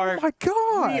 we are. Oh my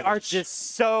God. We are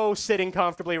just so sitting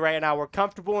comfortably right now. We're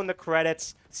comfortable in the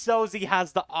credits. Sozi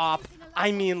has the op.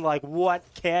 I mean, like, what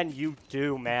can you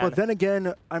do, man? But then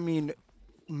again, I mean,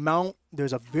 Mount,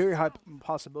 there's a very high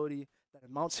possibility that if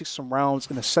Mount takes some rounds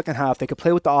in the second half, they could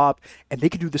play with the op, and they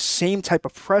could do the same type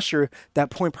of pressure that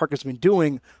Point Park has been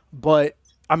doing. But,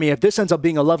 I mean, if this ends up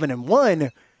being 11-1,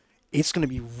 it's going to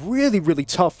be really, really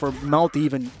tough for Mount to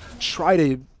even try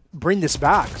to bring this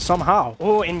back somehow.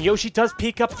 Oh, and Yoshi does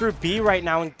peek up through B right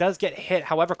now and does get hit.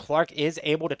 However, Clark is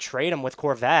able to trade him with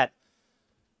Corvette.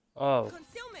 Oh.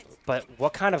 But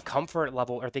what kind of comfort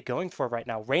level are they going for right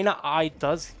now? Reyna I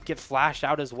does get flashed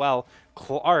out as well.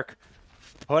 Clark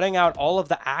putting out all of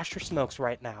the Asher smokes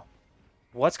right now.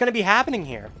 What's going to be happening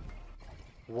here?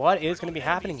 What is going to be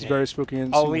happening It's here? very spooky.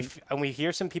 And we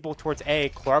hear some people towards A.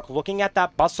 Clark looking at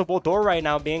that bustable door right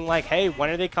now, being like, hey, when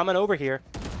are they coming over here?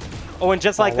 Oh, and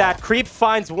just like that, Creep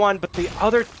finds one, but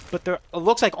it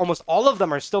looks like almost all of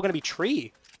them are still going to be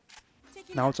tree.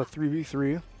 Now it's a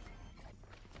 3v3.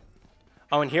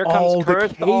 Oh, and here comes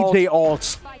Kurt. The KJ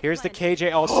ult. Here's the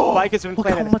KJ ult. Spike has been Look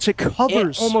planted. how much it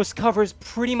covers. It almost covers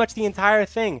pretty much the entire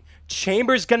thing.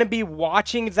 Chamber's going to be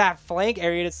watching that flank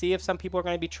area to see if some people are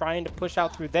going to be trying to push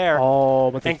out through there.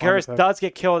 Oh, but and Curse does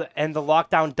get killed, and the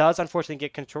lockdown does unfortunately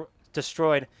get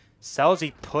destroyed.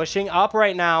 Selzy pushing up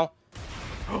right now.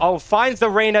 Oh, finds the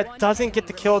Reyna. Doesn't get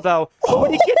the kill, though.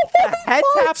 When he gets the head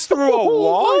tap through a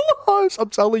wall? I'm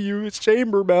telling you, it's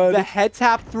Chamber, man. The head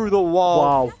tap through the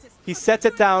wall. Wow. He sets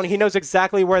it down. He knows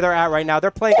exactly where they're at right now. They're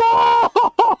playing.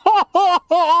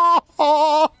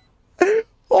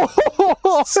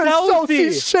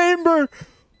 Selfie Chamber.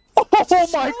 Oh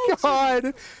my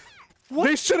God. What?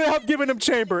 They shouldn't have given him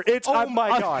Chamber. Oh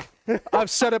my God.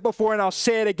 I've said it before and I'll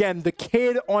say it again. The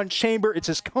kid on Chamber, it's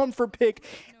his comfort pick.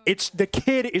 The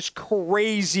kid is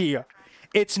crazy.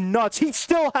 It's nuts. He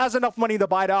still has enough money to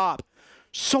buy the op.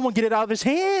 Someone get it out of his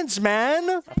hands,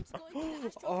 man.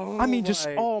 I mean,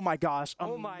 oh my gosh.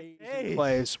 Oh my amazing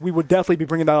plays. We would definitely be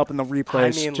bringing that up in the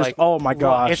replays. I mean, just, oh my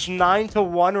gosh. It's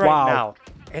 9-1 right now.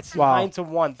 It's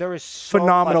 9-1. There is so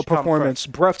phenomenal much comfort. performance.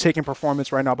 Breathtaking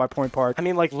performance right now by Point Park. I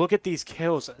mean, like, look at these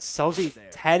kills. Selzy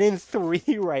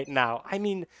 10-3 right now. I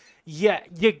mean, yeah,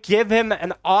 you give him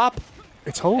an op.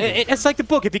 It's over. It's like the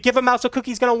book. If you give a mouse a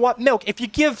cookie, he's going to want milk. If you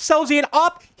give Selzy an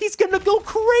op, he's going to go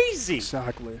crazy.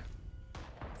 Exactly.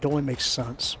 It only makes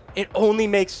sense. It only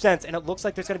makes sense, and it looks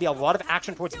like there's going to be a lot of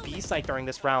action towards B site during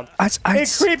this round. And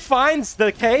Creep finds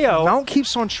the KO. Mount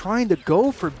keeps on trying to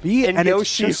go for B, and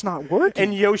Yoshi, it's just not working.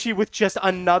 And Yoshi with just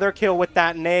another kill with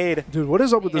that nade. Dude, what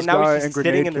is up with this guy and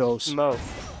grenade kills? Smoke.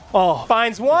 Oh,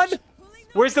 finds one.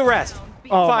 Where's the rest?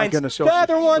 Oh finds my goodness, the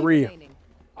other one. 3.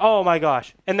 Oh my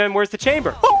gosh! And then where's the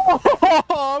chamber?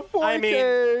 Oh, I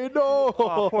mean, no.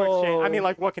 Oh, poor Chamber. I mean,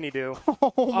 like, what can he do?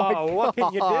 Oh my gosh, what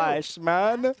can you do?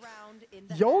 Man.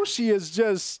 Yoshi is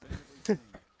just. Hey,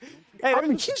 I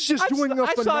mean, he's just doing a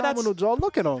phenomenal job.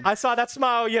 Look at him. I saw that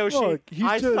smile, Yoshi. Look,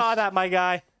 I saw that, my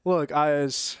guy. Look,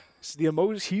 he's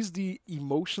the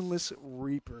emotionless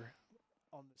reaper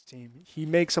on this team. He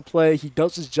makes a play. He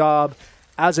does his job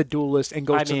as a duelist and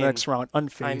goes to the next round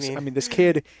unfazed. I mean, this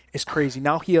kid is crazy.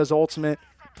 Now he has ultimate,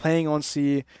 playing on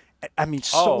C. I mean,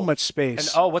 so much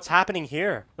space. And what's happening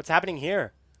here? What's happening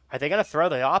here? Are they going to throw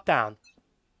the op down?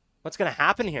 What's going to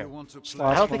happen here?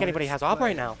 I don't think anybody has op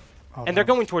right now. Oh, and they're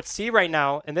going towards C right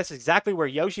now, and this is exactly where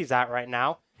Yoshi's at right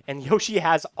now. And Yoshi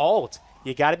has ult.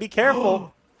 You got to be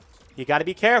careful. You got to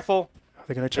be careful.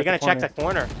 They're going to check the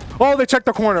corner. Oh, they checked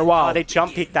the corner. Wow. Oh, they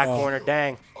jump peeked that corner.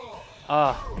 Dang.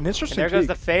 An interesting and there goes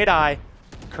the fade eye.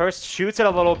 Curse shoots it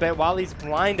a little bit while he's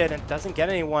blinded and doesn't get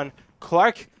anyone.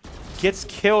 Clark gets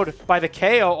killed by the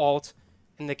KO ult,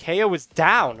 and the KO is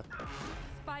down.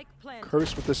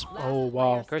 Curse with this. Oh,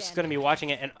 wow. Curse is going to be watching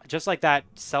it, and just like that,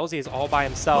 Selzy is all by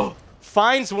himself.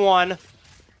 Finds one.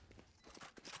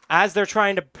 As they're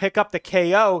trying to pick up the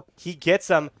KO, he gets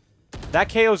him.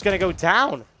 That KO is going to go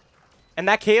down. And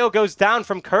that KO goes down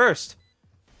from Cursed.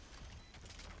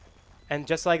 And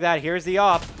just like that, here's the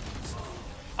op.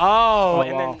 Oh,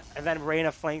 and then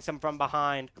Reyna flanks him from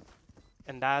behind.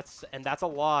 And that's a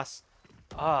loss.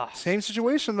 Same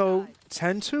situation though.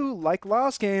 10-2 like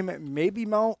last game. Maybe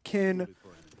Mount can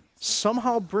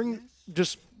somehow bring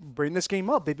this game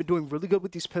up. They've been doing really good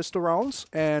with these pistol rounds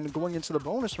and going into the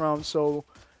bonus round, so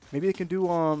maybe they can do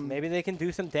maybe they can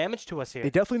do some damage to us here. They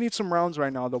definitely need some rounds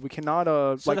right now though. We cannot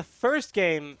So the first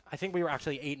game, I think we were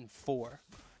actually 8-4.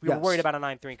 We were worried about a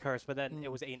 9-3 curse, but then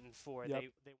it was 8-4. Yep.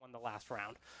 They won the last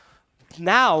round.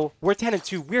 Now we're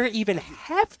 10-2. We're even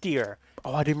heftier.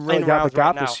 Oh, I didn't realize that the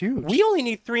gap was huge. We only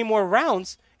need 3 more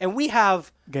rounds, and we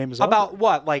have Game is about over.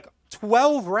 what, like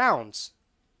 12 rounds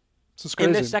This is crazy.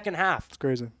 in this second half It's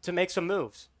crazy. to make some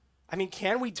moves. I mean,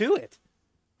 can we do it?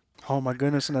 Oh my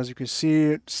goodness! And as you can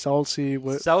see, Celsi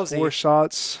with Celsi. 4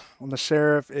 shots on the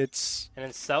Sheriff. It's And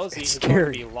then Celsi It's is going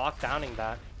scary. to be lockdowning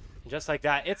that. And just like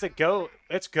that, it's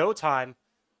go time.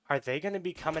 Are they going to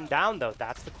be coming down, though?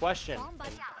 That's the question. And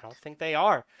I don't think they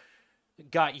are.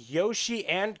 Got Yoshi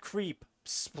and Creep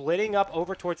splitting up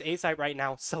over towards A site right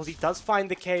now. Celsi does find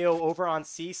the KO over on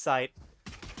C site.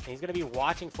 And he's going to be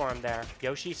watching for him there.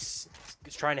 Yoshi is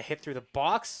trying to hit through the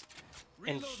box.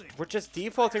 And we're just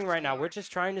defaulting right now. We're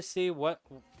just trying to see we're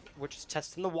just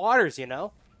testing the waters, you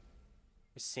know?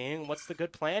 We're seeing what's the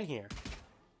good plan here.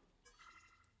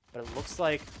 But it looks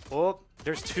like, oh,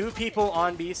 there's 2 people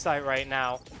on B site right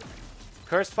now.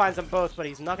 Curse finds them both, but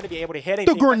he's not going to be able to hit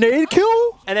anything. the grenade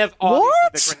kill. And if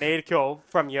obviously the grenade kill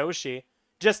from Yoshi,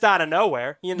 just out of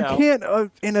nowhere, you know. You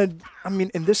can't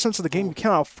in this sense of the game, you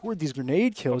cannot afford these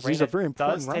grenade kills. These are very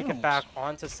important does take rounds. it back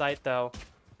onto site though.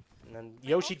 And then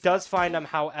Yoshi does find him,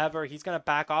 however, he's going to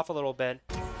back off a little bit.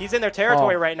 He's in their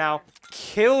territory right now.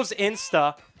 Kills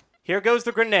Insta. Here goes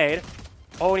the grenade.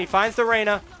 Oh, and he finds the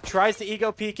Reyna. Tries to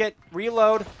ego peek it.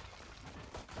 Reload.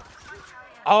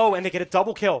 Oh, and they get a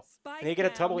double kill. And they get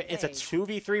a double. It's a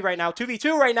 2v3 right now.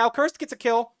 2v2 right now. Cursed gets a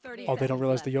kill. Oh, they don't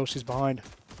realize the Yoshi's behind.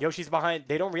 Yoshi's behind.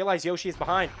 They don't realize Yoshi is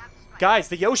behind. Guys,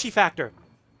 the Yoshi factor.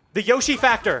 The Yoshi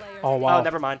factor. Oh, wow. Oh,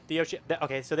 never mind. The Yoshi.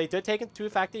 Okay, so they did take into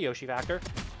effect the Yoshi factor.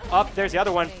 Up, there's the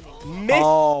other one. Miss.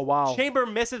 Oh, wow. Chamber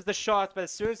misses the shots, but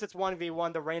as soon as it's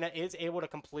 1v1, the Reyna is able to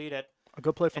complete it. A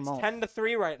good play from It's Mount.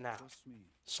 10-3 right now.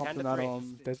 Something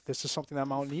 10-3. that this is something that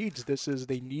Mount needs.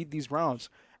 They need these rounds.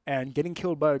 And getting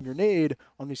killed by a grenade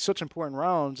on these such important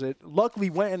rounds, it luckily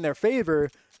went in their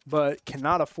favor, but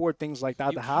cannot afford things like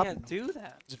that You to happen. can't do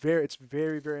that. It's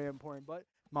very, very important. But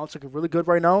Mount's looking really good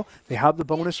right now. They have the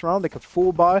bonus round. They could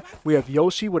full buy. We have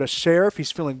Yoshi with a Sheriff.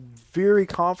 He's feeling very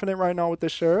confident right now with the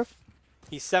Sheriff.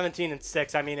 He's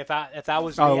 17-6. I mean, if that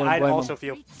was I me, wouldn't I'd blame also him.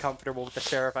 feel comfortable with the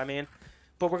Sheriff. I mean,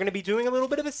 but we're going to be doing a little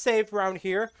bit of a save round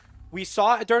here. We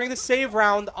saw during the save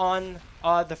round on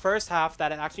the first half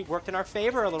that it actually worked in our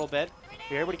favor a little bit.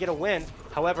 We were able to get a win.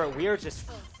 However, we are just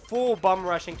full bum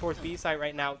rushing towards B site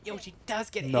right now. Yoshi does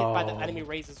get hit by the enemy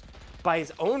raises by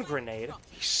his own grenade.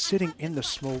 He's sitting in the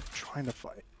smoke trying to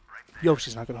fight.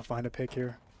 Yoshi's not going to find a pick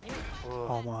here.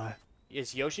 Oh, my.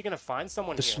 Is Yoshi going to find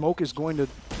someone The here? smoke is going to...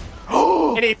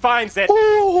 And he finds it.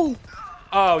 Oh!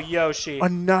 Oh, Yoshi. A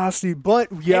nasty butt.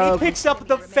 Yeah. And he picks up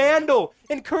the Vandal.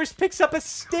 And Curse picks up a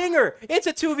Stinger. It's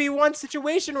a 2v1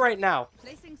 situation right now.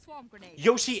 Placing swarm grenade.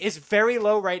 Yoshi is very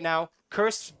low right now.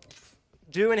 Curse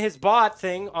doing his bot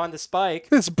thing on the spike.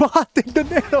 This bot thing, the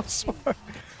nano sword.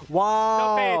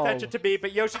 Wow. Don't pay attention to me,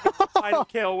 but Yoshi gets the final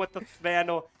kill with the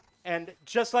Vandal. And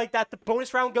just like that, the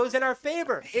bonus round goes in our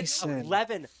favor. It's Listen.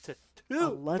 11-2.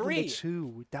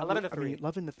 11-2. That 11-3.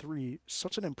 11-3.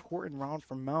 Such an important round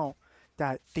for Mount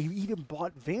that they even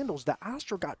bought Vandals. The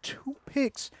Astro got 2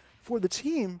 picks for the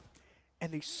team,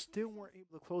 and they still weren't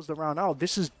able to close the round out.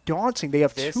 This is daunting. They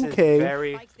have This 2K is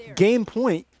very... game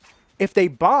point. If they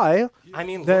buy, I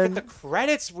mean, then look at the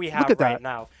credits we have at right that.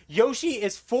 now. Yoshi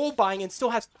is full buying and still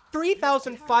has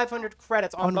 3,500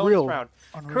 credits on Unreal. bonus round.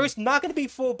 Unreal. Curse not going to be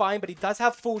full buying, but he does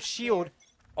have full shield.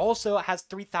 Also has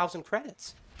 3,000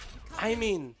 credits. I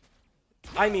mean,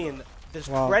 this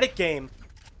Wow. credit game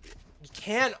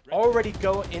can already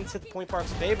go into the Point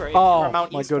Park's favor if Oh, you're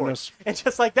Mount my Esports. goodness. And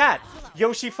just like that,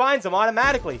 Yoshi finds him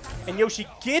automatically. And Yoshi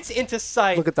gets into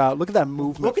sight. look at that. Look at that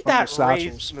movement. Look at from the that satchels.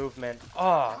 raised movement.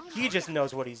 Oh, he just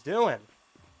knows what he's doing.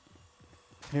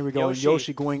 Here we go.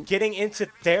 Yoshi going. getting into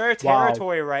their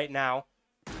territory right now.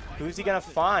 Who's he gonna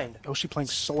find? Yoshi playing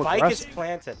so Spike is aggressive.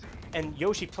 planted, and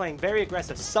Yoshi playing very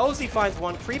aggressive. Celsi finds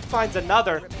one, Creep finds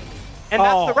another, and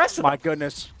that's the rest of my them.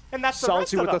 goodness. And that's the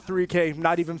rest Celsi of with them. the 3K,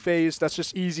 not even phased. That's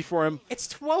just easy for him. It's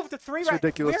 12-3 right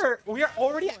ridiculous. We're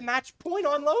already at match point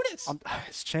on Lotus.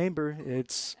 It's Chamber.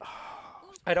 It's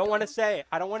I don't want to say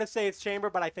it's Chamber,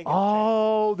 but I think it's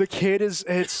oh, the kid is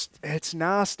it's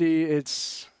nasty.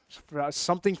 It's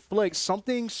something flicks,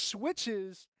 something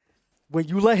switches when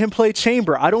you let him play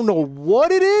Chamber. I don't know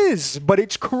what it is, but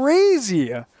it's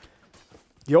crazy.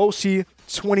 Yoshi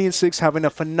 20-6 having a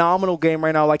phenomenal game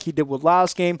right now, like he did with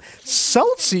last game.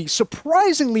 Celsi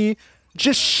surprisingly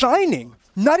just shining.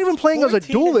 Not even playing as a 14-6.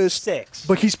 duelist,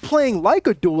 but he's playing like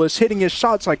a duelist, hitting his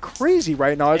shots like crazy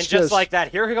right now. It's And just like that,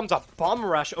 here comes a bum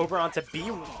rush over onto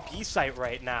B site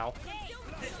right now.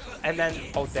 And then,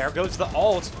 oh, there goes the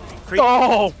ult. Creep.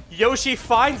 oh, Yoshi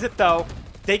finds it, though.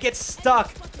 They get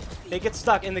stuck. They get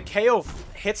stuck, and the KO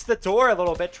hits the door a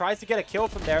little bit, tries to get a kill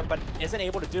from there, but isn't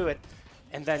able to do it.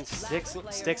 And then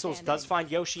Stixels does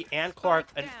find Yoshi and Clark.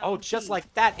 And oh, just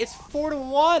like that, it's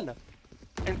 4-1.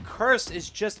 And Curse is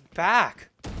just back.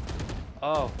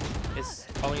 Oh, he's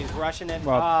rushing in.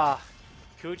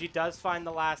 Kuji does find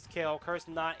the last kill. Curse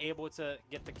not able to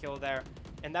get the kill there.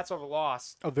 And that's a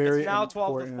loss. It's now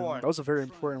 12-4. That was a very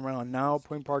important round. Now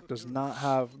Point Park does not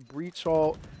have Breach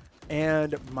Ult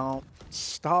and Mount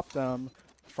stop them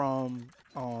from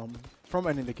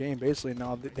ending the game. Basically,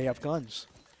 now they have guns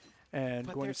and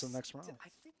going into the next round. I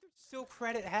think they're still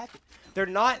credit heavy. They're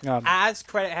not as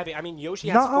credit heavy. I mean, Yoshi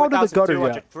has Not out of the gutter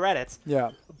 4,200 yet. credits. Yeah.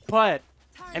 But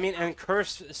I mean, and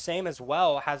Curse, same as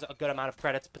well, has a good amount of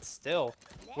credits, but still,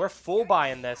 we're full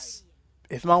buying this.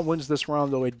 If Mount wins this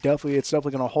round, though, it's definitely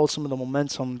going to hold some of the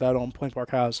momentum that Point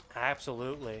Park has.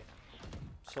 Absolutely.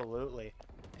 Absolutely.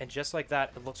 And just like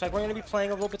that, it looks like we're going to be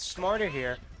playing a little bit smarter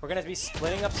here. We're going to be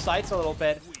splitting up sites a little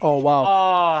bit. Oh,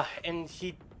 wow. And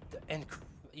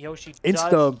Yoshi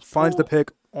finds the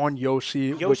pick on Yoshi,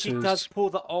 Yoshi does pull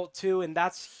the ult too, and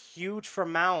that's huge for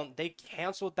Mount. They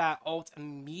canceled that ult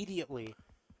immediately.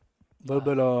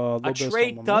 A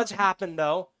trade does happen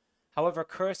though. However,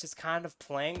 Curse is kind of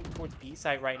playing towards B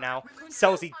side right now.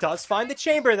 Celsi does find the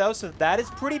chamber though, so that is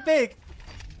pretty big.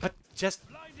 But just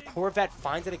Corvette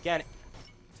finds it again.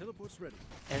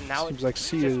 And now seems like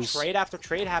C just is trade after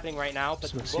trade happening right now,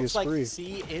 but it looks like free.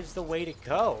 C is the way to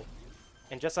go.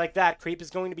 And just like that, Creep is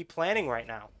going to be planning right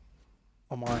now.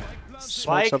 Oh my.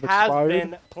 Spike has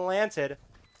been planted.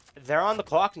 They're on the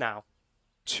clock now.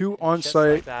 2 on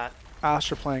site. Like that.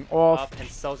 Astra playing off. And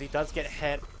Celsi does get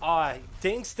hit. He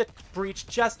dinks the breach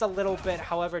just a little bit.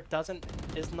 However,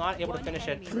 is not able to finish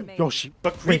it. Yoshi.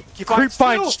 But Creep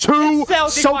finds 2.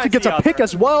 Celsi gets a pick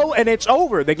as well, and it's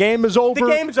over. The game is over. The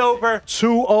game's over.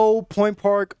 2-0. Point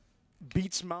Park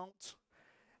beats Mount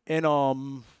in a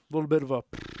little bit of a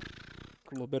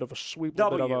sweep, a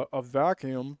little bit of a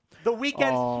vacuum. The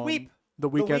weekend sweep. The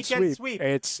weekend sweep.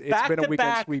 It's been a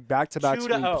weekend sweep. Back-to-back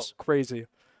sweeps. Crazy.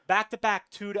 Back-to-back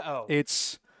 2-0.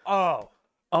 It's oh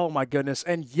my goodness.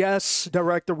 And yes,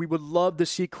 director, we would love to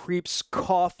see Creep's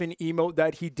coffin emote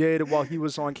that he did while he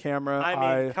was on camera.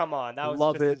 I mean, come on, that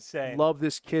was insane. Love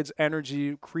this kid's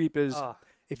energy. Creep is,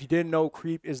 if you didn't know,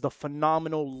 Creep is the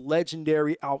phenomenal,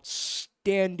 legendary,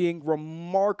 outstanding,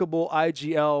 remarkable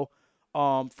IGL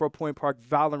for a Point Park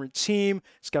Valorant team.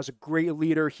 This guy's a great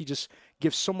leader. He just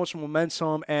gives so much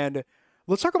momentum. And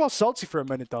let's talk about Celsi for a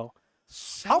minute, though.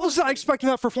 I was not expecting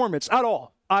that performance at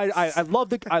all. I love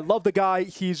the guy.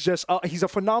 He's just he's a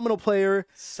phenomenal player.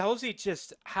 Celsi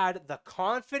just had the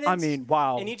confidence. I mean,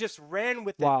 wow. And he just ran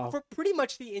with it for pretty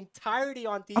much the entirety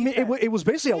on defense. I mean, it was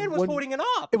basically was holding it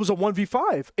up. It was a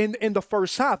 1v5 in the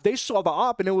first half. They saw the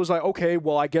op and it was like, okay,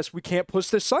 well, I guess we can't push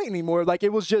this site anymore. Like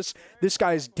it was just this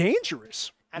guy's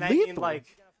dangerous. And lethal.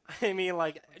 I mean,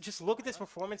 just look at this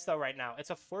performance though. Right now,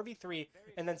 it's a 4v3,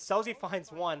 and then Celsi finds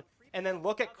 1. And then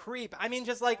look at Creep. I mean,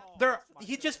 just like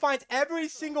he just finds every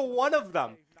single one of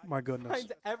them. My goodness.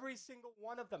 Finds every single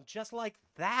one of them just like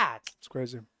that. It's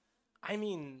crazy. I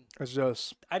mean, it's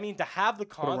just. I mean, to have the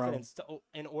confidence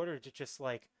in order to just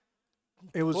like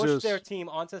push their team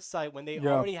onto site when they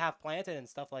already have planted and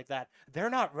stuff like that. They're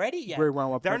not ready yet.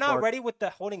 They're not ready with the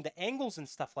holding the angles and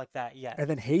stuff like that yet. And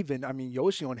then Haven. I mean,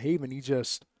 Yoshi on Haven. He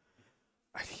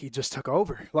just took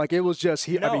over. Like it was just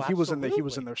he was in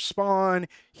their spawn.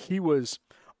 He was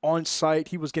on site.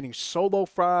 He was getting solo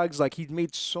frags. Like he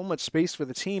made so much space for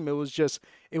the team. It was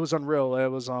unreal. It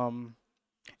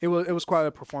was quite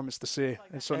a performance to see.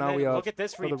 And so now we look at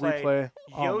this replay.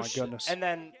 Oh my goodness. And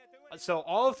then so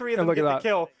all 3 of them get the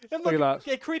kill. And look at that.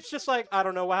 It Creeps just like, I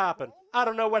don't know what happened. I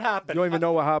don't know what happened. You don't even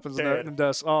know what happens in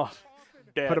this. Oh.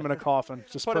 Dead. Put him in a coffin.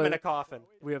 Just put him in a coffin.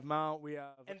 We have Mount. We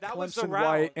have Clemson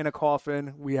White in a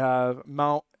coffin. We have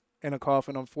Mount in a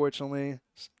coffin, unfortunately.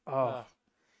 It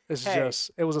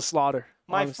was a slaughter.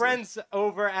 My friends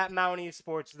over at Mount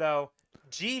Esports, though,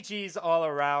 GG's all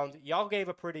around. Y'all gave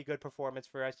a pretty good performance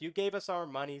for us. You gave us our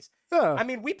monies. Yeah. I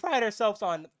mean, we pride ourselves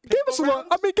on. Gave us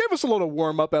a little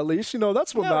warm up at least. You know,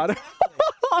 that's what matters.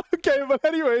 Okay, but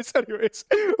anyways. I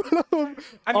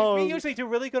mean, we usually do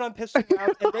really good on pistol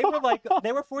rounds, and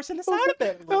they were forcing us out a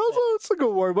bit. It's a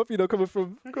good warm up, you know, coming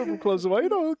from close away. You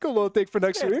know, good little thing for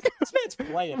next week. This man's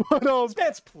playing. This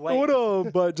man's playing.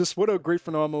 What a great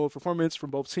phenomenal performance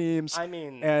from both teams. I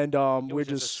mean, and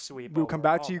we'll come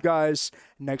back to you guys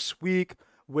next week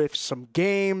with some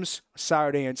games,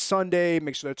 Saturday and Sunday.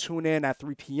 Make sure to tune in at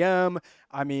 3 p.m.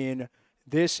 I mean,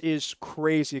 this is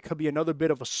crazy. It could be another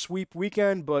bit of a sweep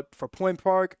weekend, but for Point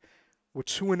Park, we're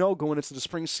 2-0 going into the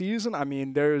spring season. I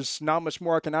mean, there's not much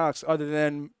more I can ask other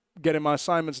than getting my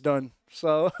assignments done.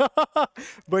 So,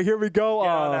 but here we go. Get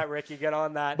on that, Ricky. Get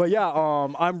on that. But yeah,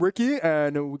 I'm Ricky,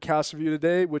 and we cast review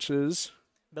today, which is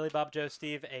Billy Bob Joe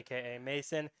Steve, a.k.a.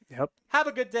 Mason. Yep. Have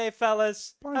a good day,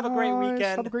 fellas. Bye, Have a great guys.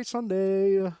 weekend. Have a great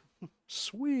Sunday.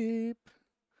 Sweep.